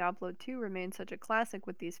that Diablo 2 remains such a classic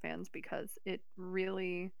with these fans because it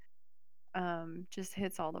really just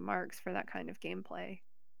hits all the marks for that kind of gameplay.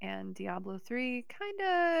 And Diablo 3 kind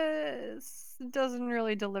of doesn't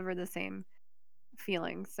really deliver the same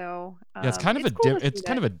feeling. So yeah, it's kind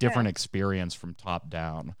of a different experience from top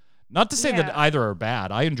down. Not to say that either are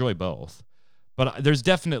bad. I enjoy both, but there's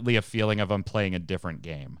definitely a feeling of I'm playing a different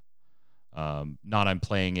game. Not I'm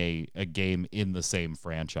playing a game in the same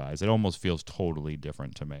franchise. It almost feels totally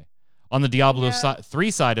different to me. On the Diablo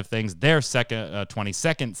 3 side of things, their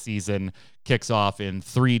 22nd season kicks off in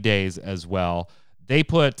 3 days as well. They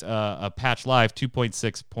put a patch live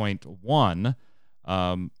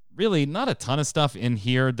 2.6.1. Really not a ton of stuff in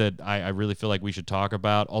here that I really feel like we should talk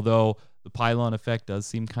about, although the pylon effect does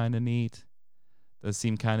seem kind of neat.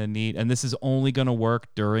 And this is only going to work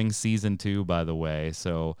during Season 2, by the way.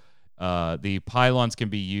 So the pylons can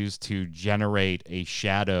be used to generate a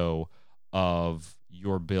shadow of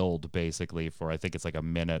your build, basically, for I think it's like a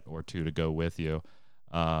minute or two to go with you.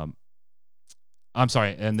 I'm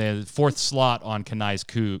sorry, and the fourth slot on Kanai's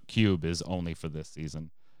cube is only for this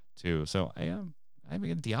season, too. So I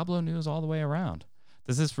mean, Diablo news all the way around.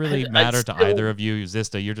 Does this really matter to either of you?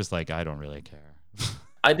 Zista, you're just like, I don't really care.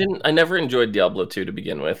 I never enjoyed Diablo 2 to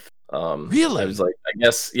begin with. Really? I was like, I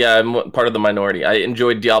guess, yeah, I'm part of the minority. I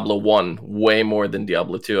enjoyed Diablo 1 way more than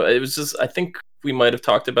Diablo 2. It was just, I think we might have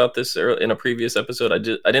talked about this in a previous episode. I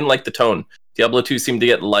didn't like the tone. Diablo 2 seemed to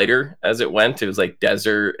get lighter as it went. It was like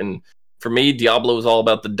desert and for me, Diablo was all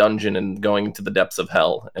about the dungeon and going into the depths of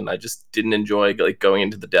hell, and I just didn't enjoy like going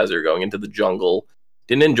into the desert, going into the jungle.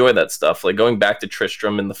 Didn't enjoy that stuff. Like going back to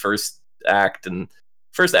Tristram in the first act, with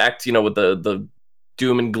the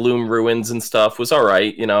doom and gloom ruins and stuff was all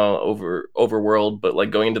right, overworld, but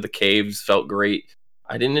like going into the caves felt great.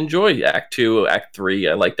 I didn't enjoy Act 2, Act 3.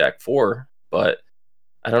 I liked Act 4, but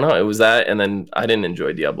I don't know. It was that, and then I didn't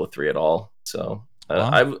enjoy Diablo 3 at all. So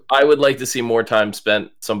I would like to see more time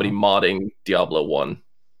spent somebody modding Diablo 1.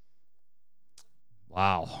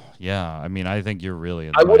 Wow. Yeah. I mean, I think you're really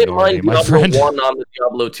in the I wouldn't minority, mind my Diablo friend. 1 on the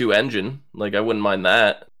Diablo 2 engine. Like, I wouldn't mind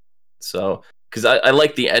that. So, because I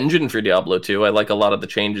like the engine for Diablo 2. I like a lot of the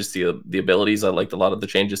changes to the abilities. I liked a lot of the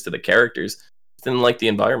changes to the characters. Didn't like the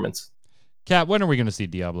environments. Kat, when are we going to see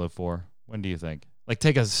Diablo 4? When do you think? Like,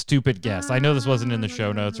 take a stupid guess. I know this wasn't in the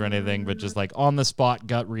show notes or anything, but just like on the spot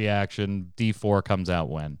gut reaction, D4 comes out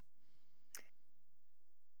when?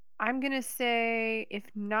 I'm going to say, if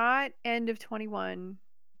not end of 21,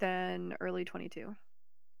 then early 22.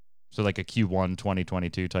 So like a Q1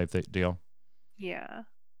 2022 type deal? Yeah.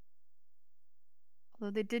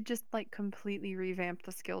 Although they did just like completely revamp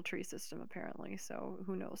the skill tree system, apparently. So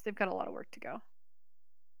who knows? They've got a lot of work to go.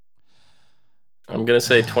 I'm going to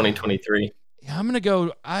say 2023. Yeah, I'm gonna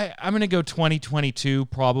go 2022,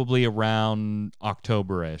 probably around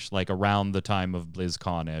October-ish, like around the time of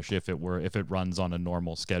BlizzCon-ish, if it runs on a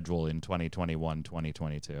normal schedule in 2021,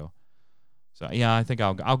 2022. So yeah, I think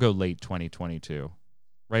I'll go late 2022,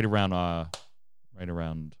 right around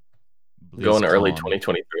BlizzCon. Going early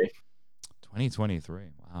 2023. 2023.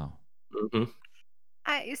 Wow. Mm-hmm.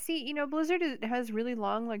 I see, Blizzard has really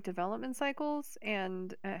long like development cycles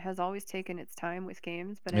and has always taken its time with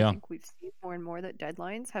games, but Yeah. I think we've seen more and more that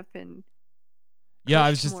deadlines have been Yeah, I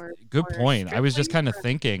was pushed just more point. I was just strictly kind of for-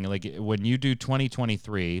 thinking, like, when you do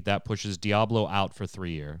 2023, that pushes Diablo out for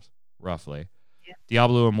 3 years, roughly. Yeah.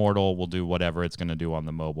 Diablo Immortal will do whatever it's going to do on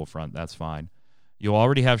the mobile front. That's fine. You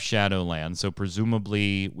already have Shadowlands, so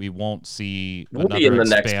presumably we won't see another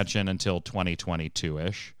expansion until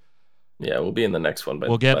 2022-ish. Yeah, we'll be in the next one.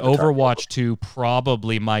 We'll get Overwatch 2.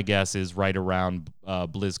 Probably, my guess is right around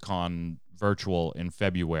BlizzCon virtual in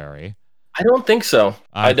February. I don't think so.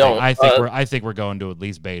 I don't. I think we're going to at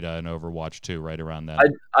least beta in Overwatch 2 right around then.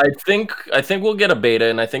 I think we'll get a beta,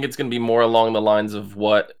 and I think it's going to be more along the lines of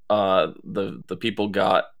what the people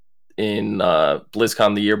got in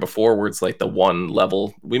BlizzCon the year before, where it's like the 1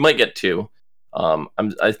 level. We might get 2.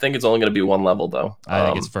 I think it's only going to be 1 level though. I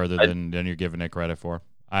think it's further than you're giving it credit for.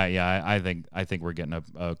 I think we're getting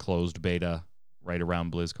a closed beta right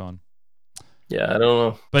around BlizzCon. Yeah, I don't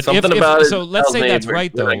know. But let's say that's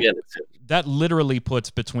right though. That literally puts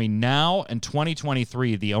between now and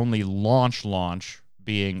 2023 the only launch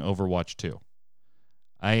being Overwatch 2.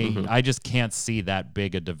 I just can't see that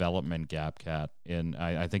big a development gap, Kat. And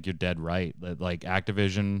I think you're dead right. That like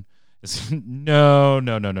Activision is no.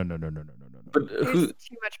 But There's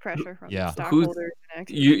too much pressure from stockholders.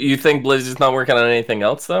 You think Blizz is not working on anything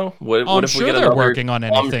else though? What if sure we get they're working on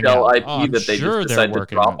anything else? IP that they just decide to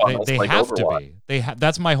drop on us, they like have Overwatch? to be.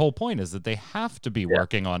 That's my whole point, is that they have to be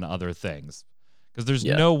working on other things. Because there's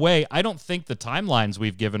no way. I don't think the timelines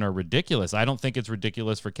we've given are ridiculous. I don't think it's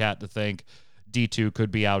ridiculous for Kat to think D2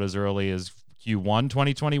 could be out as early as Q1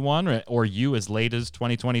 2021 or as late as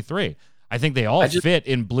 2023. I think they all fit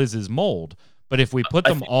in Blizz's mold. But if we put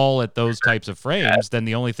them all at those types of frames, then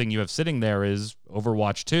the only thing you have sitting there is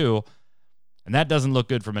Overwatch 2, and that doesn't look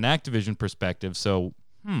good from an Activision perspective. So,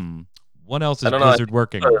 what else is Blizzard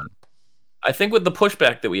working on? I think with the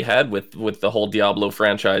pushback that we had with the whole Diablo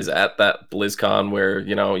franchise at that BlizzCon, where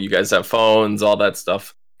you guys have phones, all that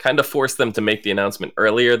stuff, kind of forced them to make the announcement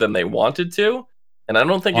earlier than they wanted to, and I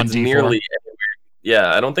don't think it's nearly.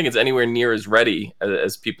 Yeah, I don't think it's anywhere near as ready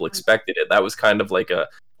as people expected it. That was kind of like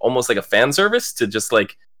almost like a fan service to just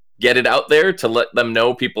like get it out there to let them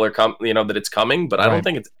know people are that it's coming, but I don't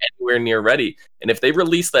think it's anywhere near ready. And if they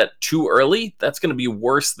release that too early, that's going to be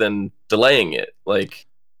worse than delaying it. Like,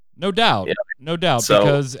 no doubt,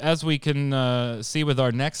 because as we can see with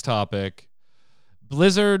our next topic,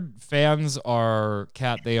 Blizzard fans are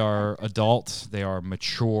they are adult, they are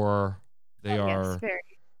mature, they are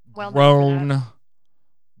grown,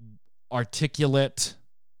 articulate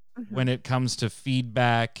when it comes to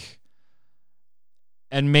feedback,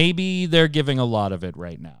 and maybe they're giving a lot of it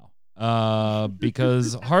right now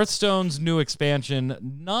because Hearthstone's new expansion,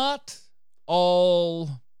 not all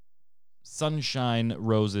sunshine,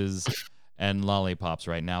 roses, and lollipops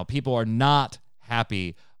right now. People are not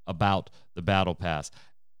happy about the Battle Pass,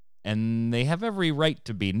 and they have every right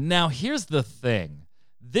to be. Now, here's the thing.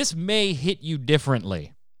 This may hit you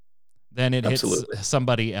differently than it hits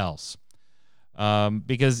somebody else.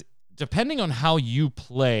 because depending on how you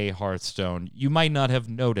play Hearthstone, you might not have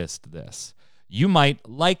noticed this. You might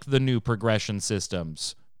like the new progression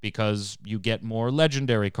systems because you get more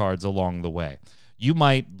legendary cards along the way. You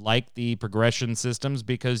might like the progression systems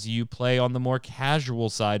because you play on the more casual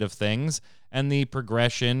side of things, and the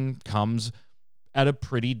progression comes at a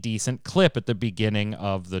pretty decent clip at the beginning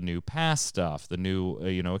of the new pass stuff, the new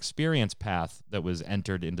experience path that was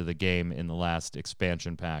entered into the game in the last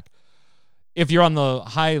expansion pack. If you're on the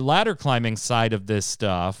high ladder climbing side of this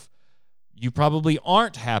stuff, you probably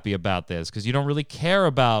aren't happy about this because you don't really care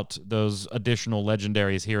about those additional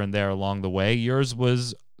legendaries here and there along the way. Yours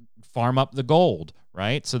was farm up the gold,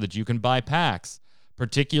 right? So that you can buy packs,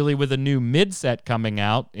 particularly with a new mid set coming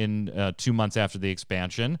out in 2 months after the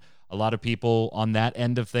expansion. A lot of people on that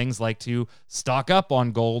end of things like to stock up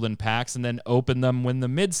on gold and packs and then open them when the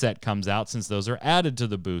mid set comes out, since those are added to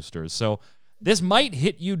the boosters. So this might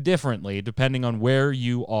hit you differently depending on where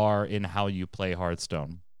you are in how you play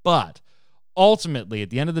Hearthstone. But ultimately, at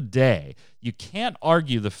the end of the day, you can't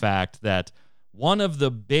argue the fact that one of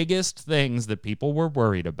the biggest things that people were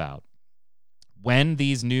worried about when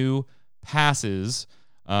these new passes,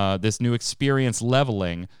 this new experience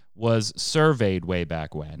leveling was surveyed way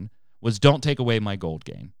back when, was don't take away my gold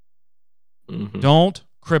gain. Mm-hmm. Don't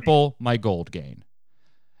cripple my gold gain.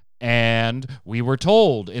 And we were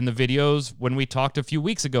told in the videos when we talked a few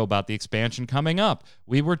weeks ago about the expansion coming up,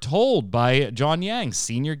 we were told by John Yang,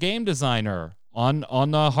 senior game designer, on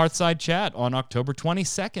the Hearthside chat on October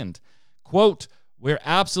 22nd, quote, "We're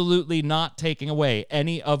absolutely not taking away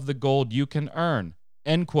any of the gold you can earn,"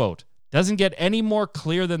 end quote. Doesn't get any more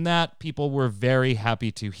clear than that. People were very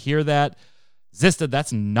happy to hear that. Zista,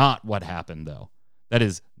 that's not what happened, though. That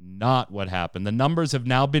is not what happened. The numbers have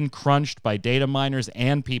now been crunched by data miners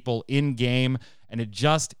and people in-game, and it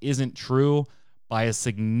just isn't true by a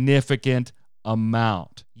significant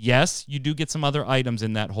amount. Yes, you do get some other items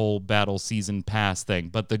in that whole battle season pass thing,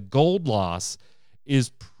 but the gold loss is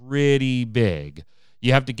pretty big.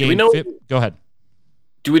 You have to gain... Go ahead.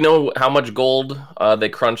 Do we know how much gold they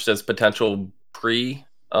crunched as potential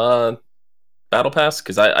battle pass?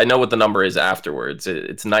 Because I know what the number is afterwards.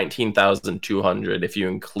 It's 19,200 if you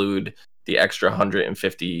include the extra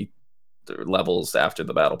 150 levels after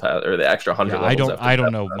the battle pass, or the extra 100 levels. I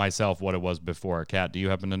don't know myself what it was before. Kat, do you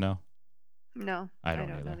happen to know? No, I don't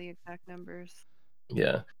know the exact numbers.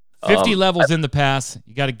 Yeah. 50 levels in the pass,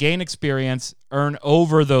 you got to gain experience, earn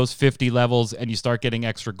over those 50 levels, and you start getting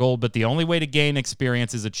extra gold. But the only way to gain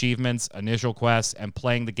experience is achievements, initial quests, and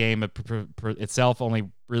playing the game itself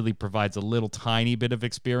only really provides a little tiny bit of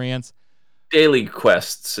experience. Daily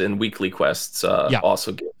quests and weekly quests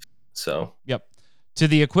also give. So, yep. To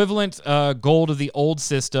the equivalent gold of the old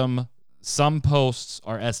system, some posts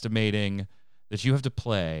are estimating that you have to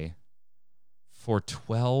play for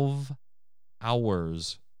 12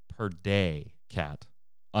 hours per day, Kat,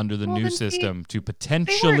 under the new system to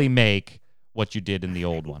potentially make what you did in the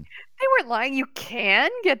old one. They weren't lying. You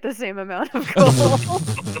can get the same amount of gold.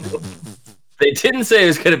 They didn't say it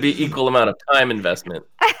was going to be equal amount of time investment.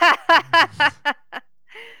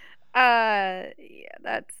 Yeah,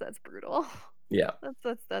 that's brutal. Yeah,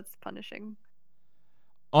 that's punishing.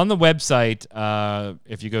 On the website,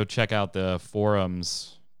 if you go check out the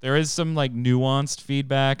forums, there is some like nuanced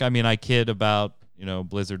feedback. I mean, I kid about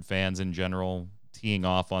Blizzard fans in general teeing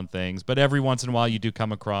off on things, but every once in a while you do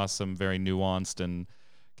come across some very nuanced and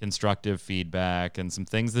constructive feedback and some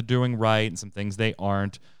things they're doing right and some things they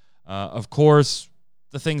aren't. Of course,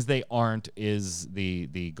 the things they aren't is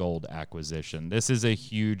the gold acquisition. This is a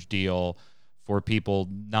huge deal for people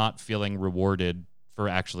not feeling rewarded for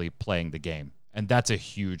actually playing the game. And that's a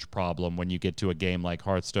huge problem when you get to a game like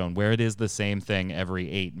Hearthstone, where it is the same thing every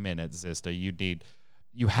 8 minutes, Zista.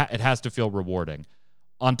 It has to feel rewarding.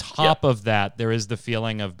 On top of that, there is the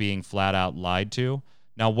feeling of being flat out lied to.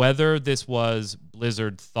 Now, whether this was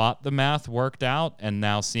Blizzard thought the math worked out and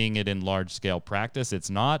now seeing it in large scale practice, it's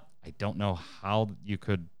not. I don't know how you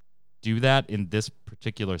could do that in this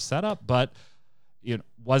particular setup, but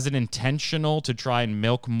was it intentional to try and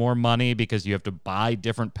milk more money because you have to buy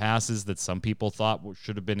different passes that some people thought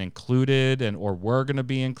should have been included or were going to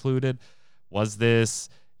be included? Was this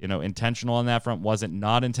intentional on that front? Was it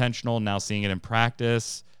not intentional? Now seeing it in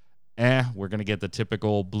practice, we're going to get the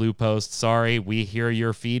typical blue post. Sorry, we hear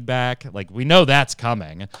your feedback. Like, we know that's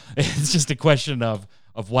coming. It's just a question of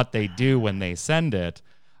what they do when they send it.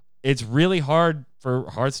 It's really hard for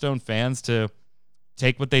Hearthstone fans to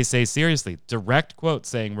take what they say seriously. Direct quote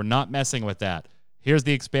saying, "We're not messing with that. Here's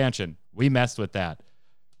the expansion. We messed with that.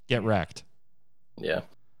 Get wrecked." Yeah.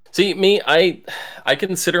 See, me, I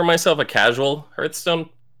consider myself a casual Hearthstone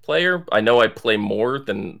player. I know I play more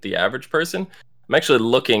than the average person. I'm actually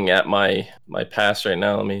looking at my pass right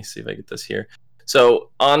now. Let me see if I get this here. So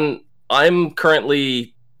I'm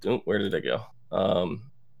currently, where did I go?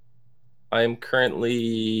 I'm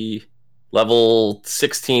currently level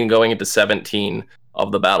 16 going into 17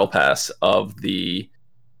 of the battle pass of the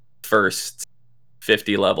first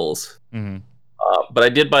 50 levels. Mm-hmm. But I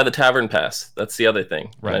did buy the tavern pass. That's the other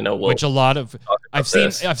thing. Right. And I know Which a lot of I've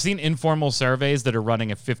this. seen informal surveys that are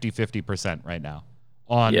running at 50% right now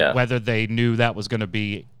on whether they knew that was going to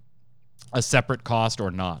be a separate cost or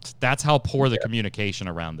not. That's how poor the communication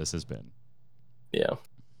around this has been. Yeah.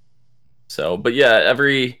 So, but yeah,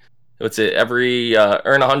 every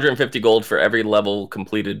earn 150 gold for every level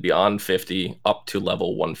completed beyond 50 up to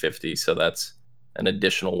level 150. So that's an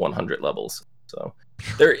additional 100 levels. So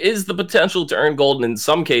there is the potential to earn gold. And in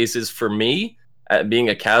some cases, for me, at being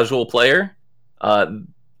a casual player, I'm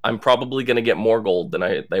probably going to get more gold than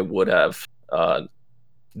I would have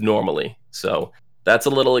normally. So that's a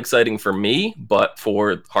little exciting for me. But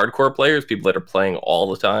for hardcore players, people that are playing all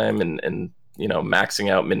the time and maxing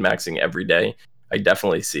out, min-maxing every day, I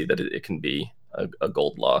definitely see that it can be a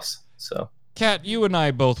gold loss. So, Kat, you and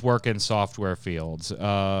I both work in software fields,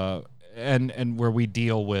 and where we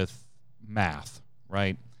deal with math,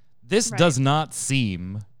 right? This does not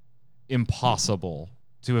seem impossible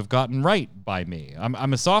to have gotten right by me.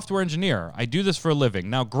 I'm a software engineer. I do this for a living.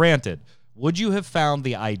 Now, granted, would you have found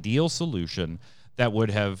the ideal solution that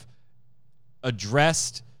would have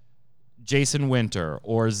addressed Jason Winter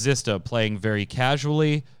or Zista playing very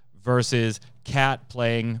casually versus Kat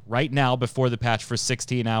playing right now before the patch for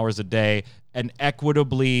 16 hours a day and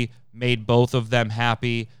equitably made both of them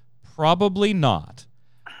happy? Probably not.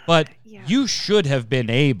 But you should have been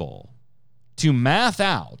able to math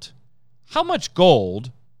out how much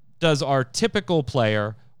gold does our typical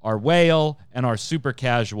player, our whale, and our super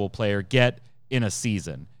casual player get in a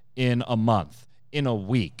season, in a month, in a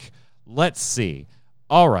week. Let's see.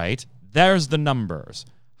 All right, there's the numbers.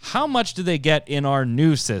 How much do they get in our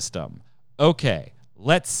new system? Okay,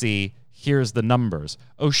 let's see. Here's the numbers.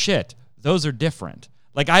 Oh, shit, those are different.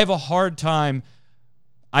 Like, I have a hard time.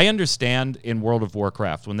 I understand in World of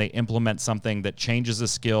Warcraft when they implement something that changes a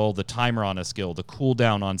skill, the timer on a skill, the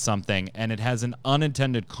cooldown on something, and it has an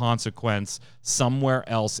unintended consequence somewhere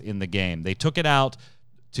else in the game. They took it out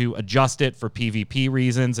to adjust it for PvP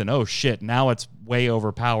reasons, and oh shit, now it's way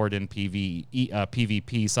overpowered in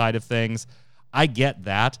PvP side of things. I get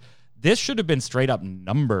that. This should have been straight up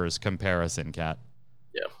numbers comparison, Kat.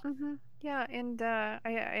 Yeah. Mm-hmm. Yeah, and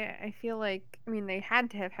I feel like, I mean, they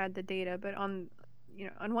had to have had the data, but on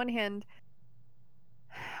one hand,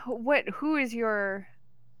 who is your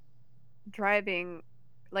driving,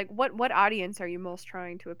 like what audience are you most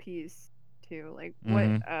trying to appease to? Like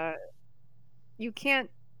you can't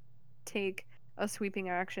take a sweeping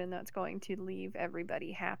action that's going to leave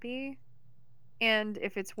everybody happy. And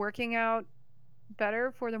if it's working out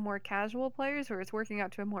better for the more casual players, or it's working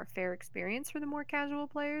out to a more fair experience for the more casual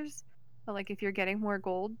players, like if you're getting more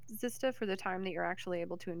gold, Zista, for the time that you're actually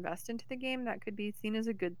able to invest into the game, that could be seen as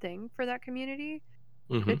a good thing for that community.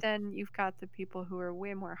 Mm-hmm. But then you've got the people who are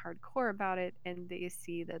way more hardcore about it, and they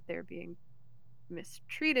see that they're being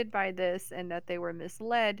mistreated by this and that they were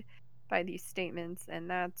misled by these statements, and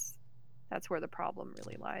that's where the problem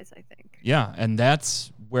really lies, I think. Yeah, and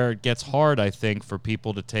that's where it gets hard, I think, for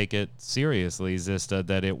people to take it seriously, Zista,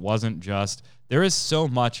 that it wasn't just... There is so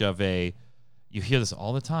much of a... You hear this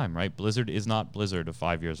all the time, right? Blizzard is not Blizzard of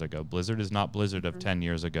 5 years ago. Blizzard is not Blizzard of 10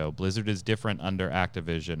 years ago. Blizzard is different under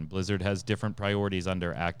Activision. Blizzard has different priorities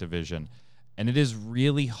under Activision. And it is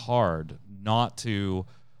really hard not to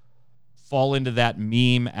fall into that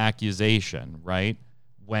meme accusation, right?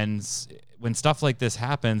 When stuff like this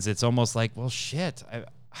happens, it's almost like, well, shit,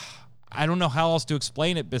 I don't know how else to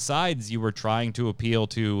explain it besides you were trying to appeal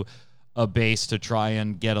to a base to try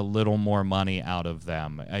and get a little more money out of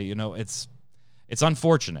them. It's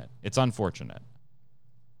unfortunate. It's unfortunate.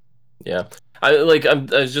 Yeah. I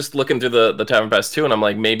was just looking through the Tavern Pass too, and I'm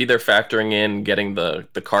like, maybe they're factoring in getting the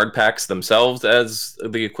card packs themselves as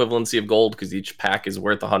the equivalency of gold, because each pack is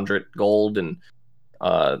worth 100 gold, and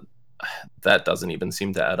that doesn't even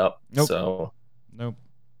seem to add up. Nope.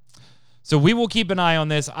 So we will keep an eye on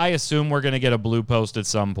this. I assume we're going to get a blue post at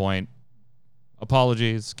some point.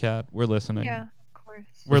 Apologies, Kat. We're listening. Yeah, of course.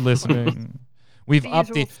 We're listening. We've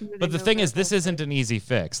upped but the thing is, this isn't an easy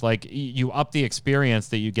fix. Like, you up the experience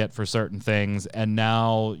that you get for certain things, and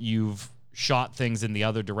now you've shot things in the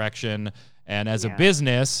other direction. And as a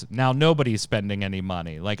business, now nobody's spending any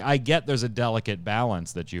money. Like, I get there's a delicate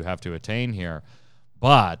balance that you have to attain here,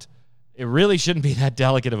 but it really shouldn't be that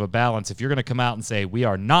delicate of a balance if you're going to come out and say we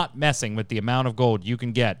are not messing with the amount of gold you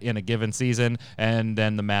can get in a given season, and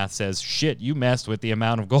then the math says, shit, you messed with the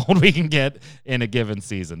amount of gold we can get in a given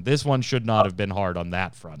season. This one should not have been hard on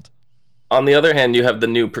that front. On the other hand, you have the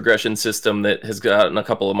new progression system that has gotten a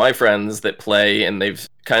couple of my friends that play, and they've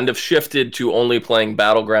kind of shifted to only playing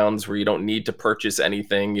Battlegrounds where you don't need to purchase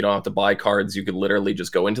anything. You don't have to buy cards. You could literally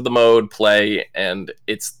just go into the mode, play, and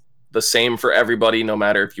it's the same for everybody, no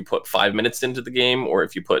matter if you put 5 minutes into the game or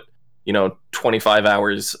if you put, 25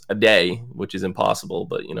 hours a day, which is impossible,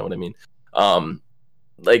 but you know what I mean.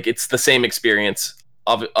 Like, it's the same experience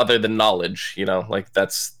other than knowledge, like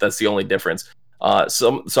that's the only difference.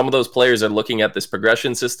 Some of those players are looking at this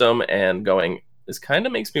progression system and going, this kind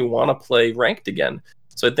of makes me want to play ranked again.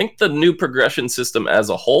 So I think the new progression system as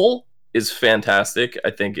a whole is fantastic.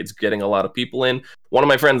 I think it's getting a lot of people in. One of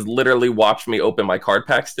my friends literally watched me open my card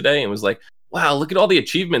packs today and was like, wow, look at all the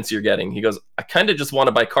achievements you're getting. He goes, I kind of just want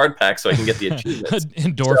to buy card packs so I can get the achievements.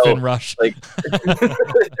 Endorphin rush. Like,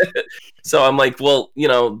 so I'm like, well,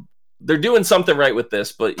 they're doing something right with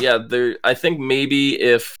this. But yeah, I think maybe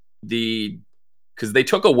if because they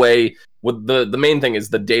took away what the main thing is,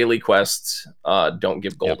 the daily quests don't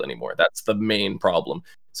give gold anymore. That's the main problem.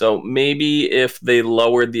 So maybe if they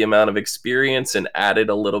lowered the amount of experience and added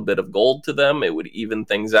a little bit of gold to them, it would even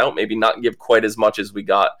things out. Maybe not give quite as much as we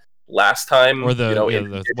got last time. Or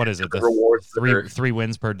what is it? The rewards, three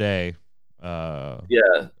wins per day. Gold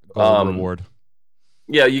reward.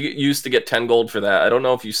 Yeah, you used to get 10 gold for that. I don't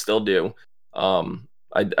know if you still do.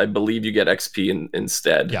 I believe you get XP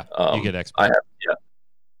instead. Yeah, you get XP. Yeah.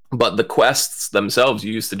 But the quests themselves,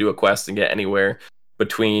 you used to do a quest and get anywhere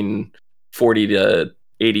between 40 to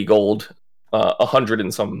 80 gold, 100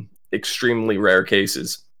 in some extremely rare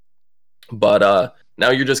cases. But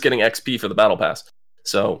now you're just getting XP for the battle pass.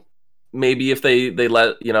 So maybe if they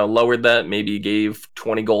lowered that, maybe gave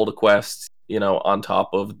 20 gold a quest, on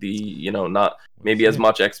top of the, not maybe as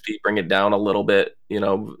much XP, bring it down a little bit,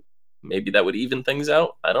 maybe that would even things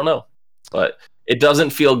out. I don't know. But it doesn't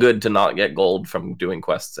feel good to not get gold from doing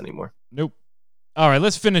quests anymore. Nope. All right,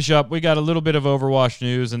 let's finish up. We got a little bit of Overwatch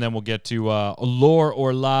news, and then we'll get to lore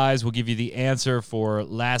or lies. We'll give you the answer for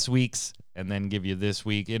last week's, and then give you this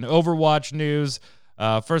week. In Overwatch news,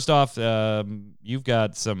 first off, you've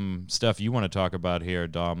got some stuff you want to talk about here,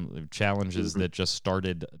 Dom. Challenges that just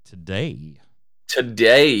started today.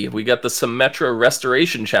 Today, we got the Symmetra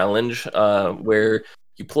Restoration Challenge, where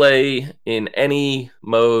you play in any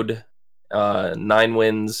mode, 9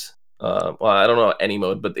 wins. Well, I don't know any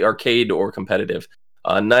mode, but the arcade or competitive.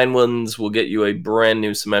 9 wins will get you a brand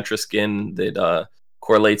new Symmetra skin that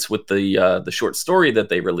correlates with the short story that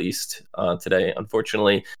they released today.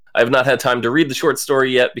 Unfortunately, I have not had time to read the short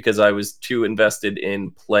story yet because I was too invested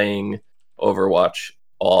in playing Overwatch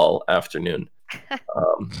all afternoon.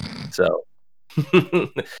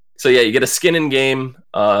 So yeah, you get a skin in game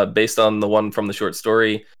based on the one from the short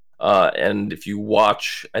story. And if you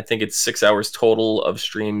watch, I think it's 6 hours total of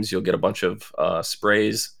streams, you'll get a bunch of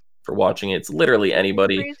sprays for watching it. It's literally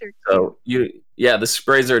anybody. So the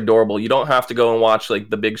sprays are adorable. You don't have to go and watch like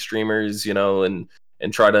the big streamers, and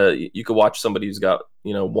try to. You could watch somebody who's got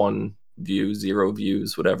 1 view, 0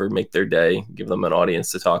 views, whatever, make their day, give them an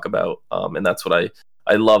audience to talk about. And that's what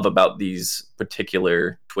I love about these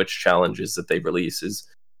particular Twitch challenges that they release is,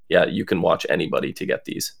 you can watch anybody to get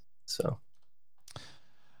these. So.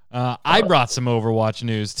 I brought some Overwatch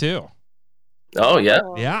news too. Oh yeah,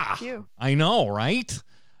 yeah. I know, right?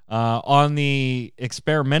 On the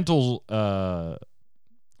experimental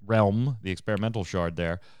realm, the experimental shard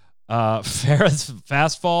there, Pharah's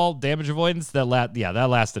fast fall damage avoidance that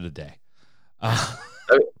lasted a day.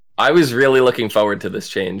 I was really looking forward to this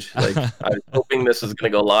change. Like I was hoping this was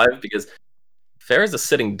going to go live because Pharah's a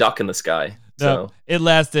sitting duck in the sky. So it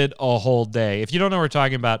lasted a whole day. If you don't know what we're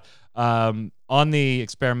talking about. On the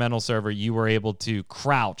experimental server, you were able to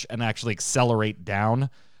crouch and actually accelerate down,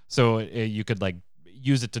 so you could like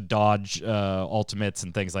use it to dodge ultimates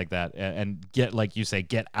and things like that, and get, like you say,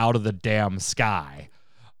 get out of the damn sky,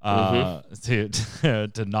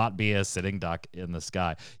 to not be a sitting duck in the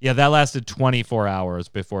sky. Yeah, that lasted 24 hours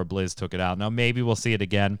before Blizz took it out. Now maybe we'll see it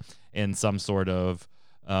again in some sort of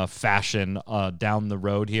fashion down the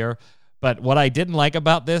road here. But what I didn't like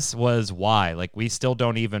about this was why. Like, we still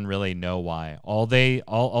don't even really know why. All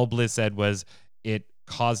Blizz said was it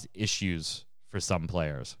caused issues for some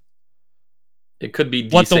players. It could be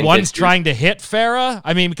what, the ones trying to hit Pharah?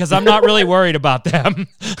 I mean, because I'm not really worried about them.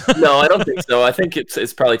 No, I don't think so. I think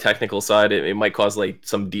it's probably technical side. It might cause like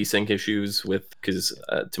some desync issues because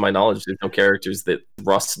to my knowledge, there's no characters that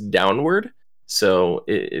thrust downward. So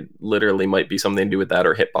it literally might be something to do with that,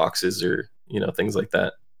 or hitboxes, or things like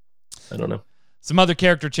that. I don't know. Some other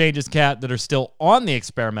character changes, Kat, that are still on the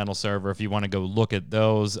experimental server if you want to go look at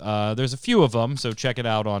those. There's a few of them, so check it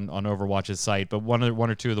out on Overwatch's site. But one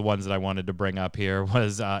or two of the ones that I wanted to bring up here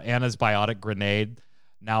was Anna's biotic grenade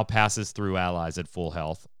now passes through allies at full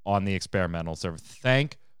health on the experimental server.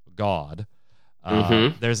 Thank God.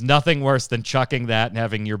 There's nothing worse than chucking that and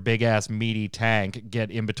having your big-ass meaty tank get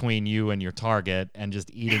in between you and your target and just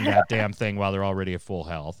eating that damn thing while they're already at full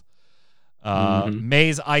health.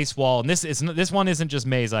 Maze Ice Wall, and this one isn't just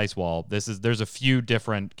Maze Ice Wall. There's a few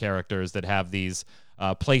different characters that have these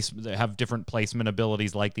that have different placement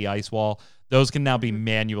abilities like the Ice Wall. Those can now be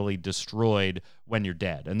manually destroyed when you're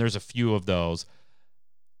dead, and there's a few of those.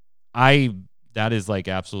 That is like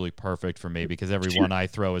absolutely perfect for me because every one I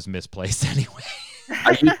throw is misplaced anyway.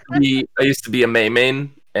 I used to be a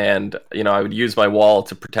main, and I would use my wall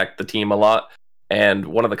to protect the team a lot. And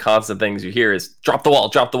one of the constant things you hear is drop the wall,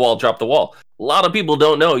 drop the wall, drop the wall. A lot of people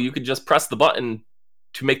don't know you could just press the button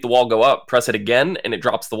to make the wall go up, press it again, and it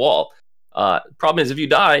drops the wall. Problem is, if you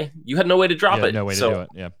die, you had no way to drop it. No way to do it.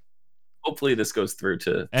 Yeah. Hopefully this goes through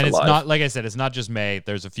to it's live. Not, like I said, it's not just May.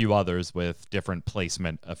 There's a few others with different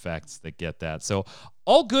placement effects that get that. So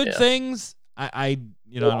all good things. I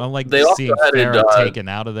don't like seeing Farrah taken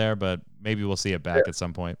out of there, but maybe we'll see it back at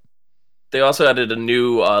some point. They also added a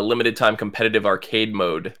new limited time competitive arcade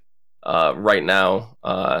mode right now.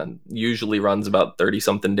 Usually runs about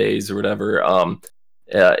 30-something days or whatever.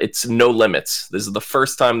 It's no limits. This is the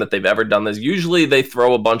first time that they've ever done this. Usually they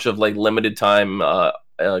throw a bunch of like limited time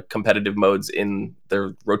competitive modes in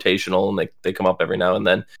their rotational, and they come up every now and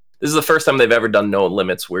then. This is the first time they've ever done no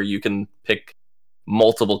limits, where you can pick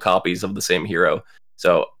multiple copies of the same hero.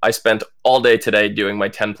 So I spent all day today doing my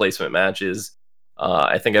 10 placement matches.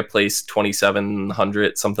 I think I placed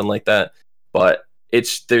 2,700, something like that. But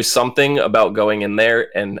there's something about going in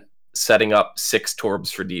there and setting up 6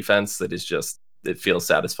 Torbs for defense that is just, it feels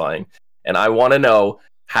satisfying. And I want to know,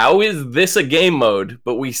 how is this a game mode,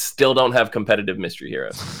 but we still don't have competitive mystery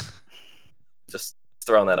heroes? Just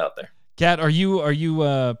throwing that out there. Kat, are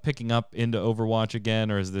you picking up into Overwatch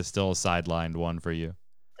again, or is this still a sidelined one for you?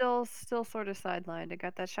 Still sort of sidelined. I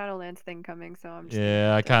got that Shadowlands thing coming, so I'm just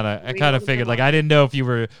I kind of figured. Like, I didn't know if you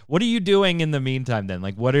were. What are you doing in the meantime then?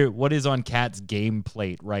 Like, what is on Kat's game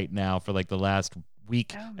plate right now for like the last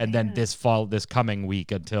week, and then this coming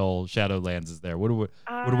week until Shadowlands is there? What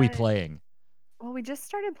are we playing? Well, we just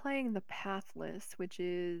started playing The Pathless, which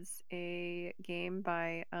is a game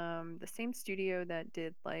by the same studio that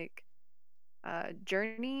did like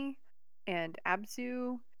Journey and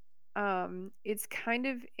Abzu. It's kind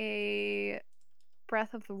of a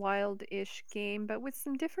Breath of the Wild-ish game, but with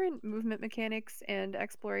some different movement mechanics and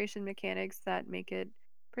exploration mechanics that make it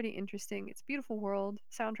pretty interesting. It's a beautiful world.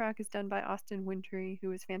 Soundtrack is done by Austin Wintory,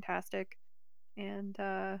 who is fantastic. And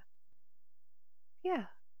yeah,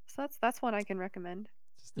 so that's one I can recommend.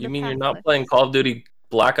 You mean you're not playing Call of Duty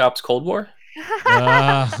Black Ops Cold War?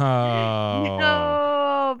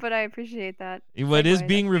 No, but I appreciate that. It is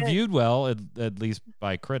being reviewed well, at least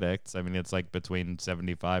by critics. I mean, it's like between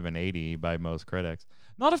 75 and 80 by most critics.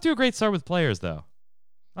 Not off to a great start with players, though.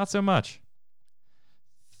 Not so much.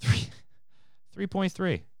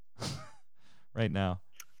 3.3 right now.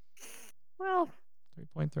 Well,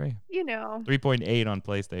 3.3. 3.8 on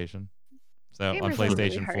PlayStation. So on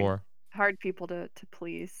PlayStation 4. Hard people to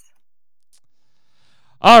please.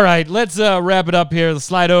 All right, let's wrap it up here. Let's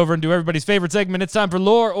slide over and do everybody's favorite segment. It's time for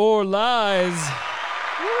Lore or Lies.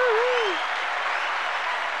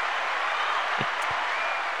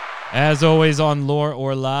 As always on Lore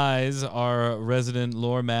or Lies, our resident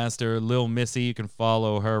lore master, Lil Missy. You can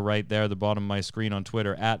follow her right there at the bottom of my screen on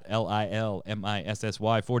Twitter at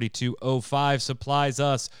LILMISSY4205. Supplies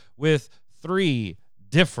us with 3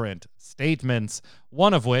 different statements,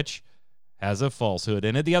 one of which has a falsehood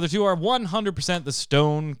in it. The other 2 are 100% the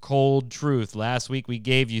stone cold truth. Last week we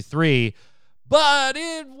gave you 3, but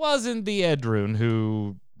it wasn't the Edrune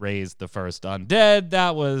who raised the first undead.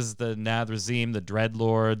 That was the Nathrazim, the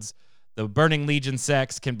Dreadlords. The Burning Legion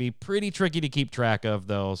sects can be pretty tricky to keep track of,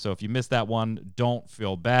 though, so if you missed that one, don't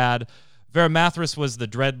feel bad. Veramathras was the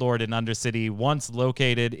Dreadlord in Undercity, once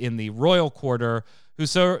located in the Royal Quarter, who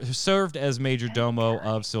served as Major Domo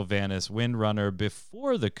of Sylvanas Windrunner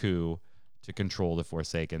before the coup to control the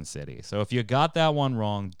Forsaken City. So if you got that one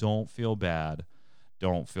wrong, don't feel bad.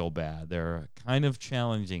 Don't feel bad. They're kind of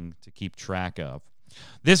challenging to keep track of.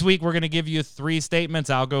 This week, we're going to give you 3 statements.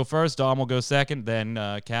 I'll go first. Dom will go second. Then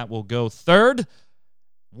Kat will go third.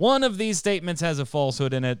 One of these statements has a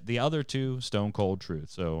falsehood in it. The other 2, stone cold truth.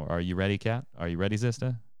 So are you ready, Kat? Are you ready,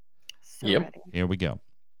 Zista? So Yep. ready. Here we go.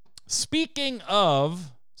 Speaking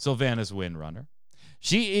of Sylvanas Windrunner,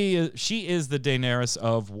 she is the Daenerys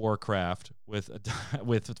of Warcraft with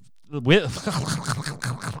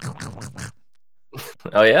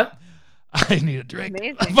Oh yeah. I need a drink.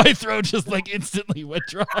 Amazing. My throat just like instantly went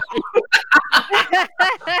dry.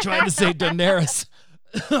 Trying to say Daenerys.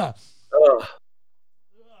 Ugh.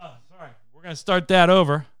 Sorry. We're going to start that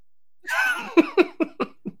over.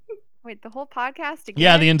 Wait, the whole podcast again?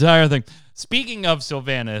 Yeah, the entire thing. Speaking of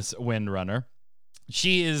Sylvanas Windrunner,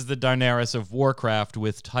 she is the Daenerys of Warcraft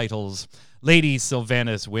with titles Lady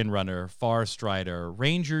Sylvanas Windrunner, Farstrider,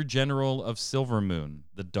 Ranger General of Silvermoon,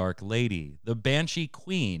 the Dark Lady, the Banshee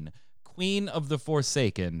Queen, Queen of the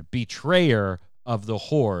Forsaken, Betrayer of the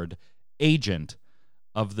Horde, Agent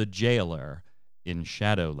of the Jailer in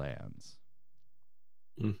Shadowlands.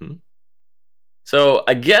 Mm-hmm. So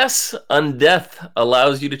I guess Undeath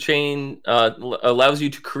allows you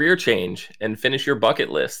to career change and finish your bucket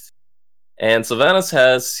list. And Sylvanas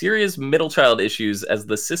has serious middle child issues as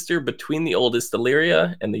the sister between the oldest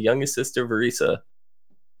Illyria and the youngest sister Varisa.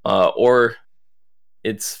 Or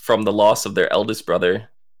it's from the loss of their eldest brother,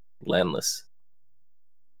 Landless.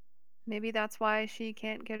 Maybe that's why she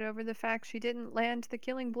can't get over the fact she didn't land the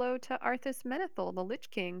killing blow to Arthas Menethil, the Lich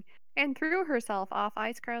King, and threw herself off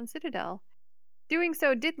Icecrown Citadel. Doing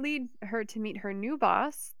so did lead her to meet her new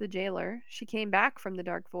boss, the Jailer. She came back from the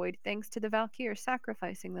Dark Void thanks to the Valkyrs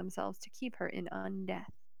sacrificing themselves to keep her in undeath.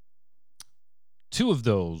 Two of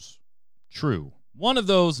those true. One of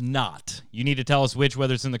those not. You need to tell us which,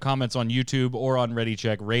 whether it's in the comments on YouTube or on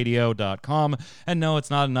ReadyCheckRadio.com. And no, it's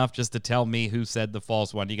not enough just to tell me who said the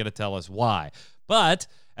false one. You got to tell us why. But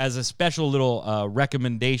as a special little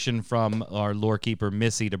recommendation from our lore keeper,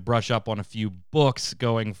 Missy, to brush up on a few books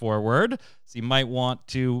going forward. So you might want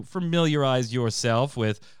to familiarize yourself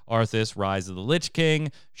with Arthas, Rise of the Lich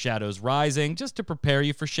King, Shadows Rising, just to prepare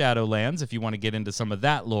you for Shadowlands if you want to get into some of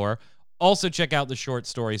that lore. Also check out the short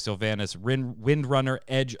story Sylvanas Windrunner,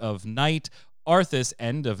 Edge of Night, Arthas,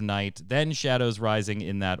 End of Night, then Shadows Rising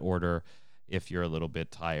in that order if you're a little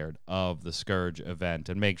bit tired of the Scourge event.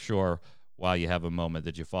 And make sure while you have a moment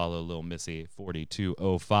that you follow Lil Missy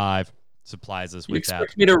 4205. Supplies us You with that.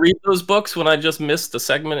 expect me to read those books when I just missed a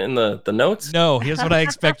segment in the notes? No, here's what I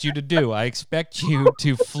expect you to do. I expect you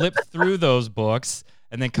to flip through those books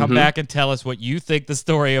and then come back and tell us what you think the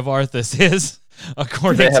story of Arthas is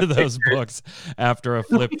according to those books after a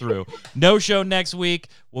flip through. No show next week.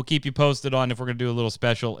 We'll keep you posted on if we're going to do a little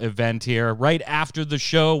special event here. Right after the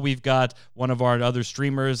show, we've got one of our other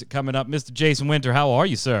streamers coming up. Mr. Jason Winter, how are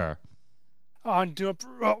you, sir? I'm doing.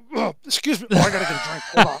 Excuse me. Oh, I gotta get a drink.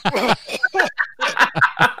 Hold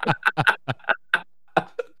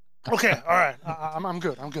on. Okay. All right. I'm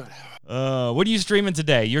good. I'm good. What are you streaming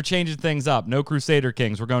today? You're changing things up. No Crusader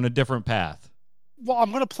Kings. We're going a different path. Well,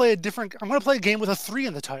 I'm gonna play a game with a 3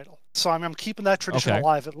 in the title, so I'm keeping that tradition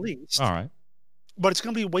alive at least. All right. But it's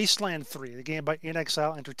gonna be Wasteland 3, the game by In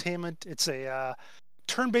Exile Entertainment. It's a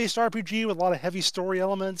turn-based RPG with a lot of heavy story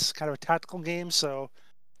elements, kind of a tactical game. So.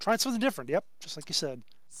 Trying something different. Yep, just like you said.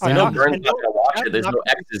 I know Brent's not gonna watch it. There's no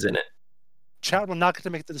X's in it. Chat will not get to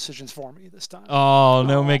make the decisions for me this time. Oh,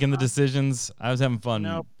 no making the decisions. I was having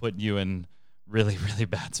fun putting you in really, really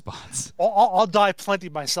bad spots. I'll die plenty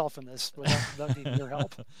myself in this without needing your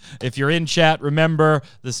help. If you're in chat, remember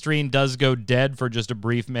the stream does go dead for just a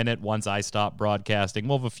brief minute once I stop broadcasting.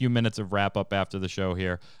 We'll have a few minutes of wrap up after the show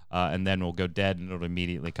here, and then we'll go dead, and it'll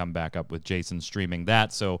immediately come back up with Jason streaming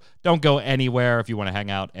that. So don't go anywhere if you want to hang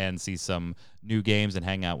out and see some new games and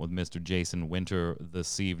hang out with Mr. Jason Winter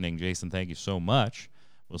this evening. Jason, thank you so much.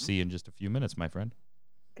 We'll see you in just a few minutes, my friend.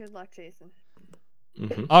 Good luck, Jason.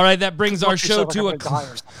 Mm-hmm. All right, that brings our show to a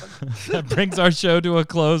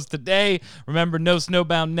close today. Remember, no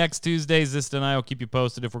Snowbound next Tuesday. Zista and I will keep you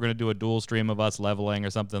posted if we're going to do a dual stream of us leveling or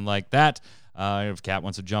something like that. If Kat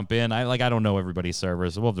wants to jump in, I don't know everybody's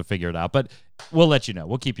servers, so we'll have to figure it out. But we'll let you know.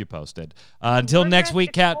 We'll keep you posted. Until next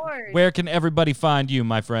week, Kat, where can everybody find you,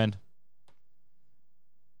 my friend?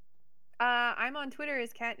 I'm on Twitter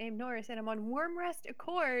as Cat Named Norris, and I'm on Wormrest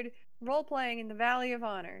Accord role-playing in the Valley of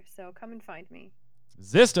Honor. So come and find me.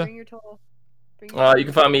 Zista. Bring your total. You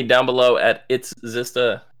can find me down below at It's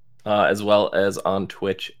Zista, as well as on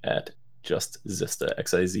Twitch at Just Zista,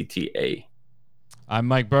 Xizta. I'm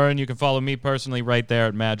Mike Byrne. You can follow me personally right there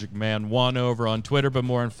at MagicMan1 over on Twitter, but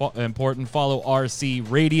more important, follow RC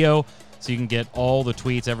Radio so you can get all the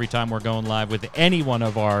tweets every time we're going live with any one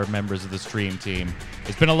of our members of the stream team.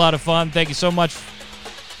 It's been a lot of fun. Thank you so much.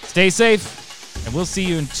 Stay safe, and we'll see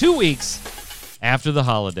you in 2 weeks after the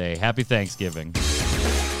holiday. Happy Thanksgiving.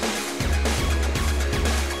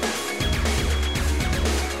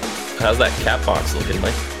 How's that cat box looking,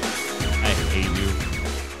 Mike? I hate you.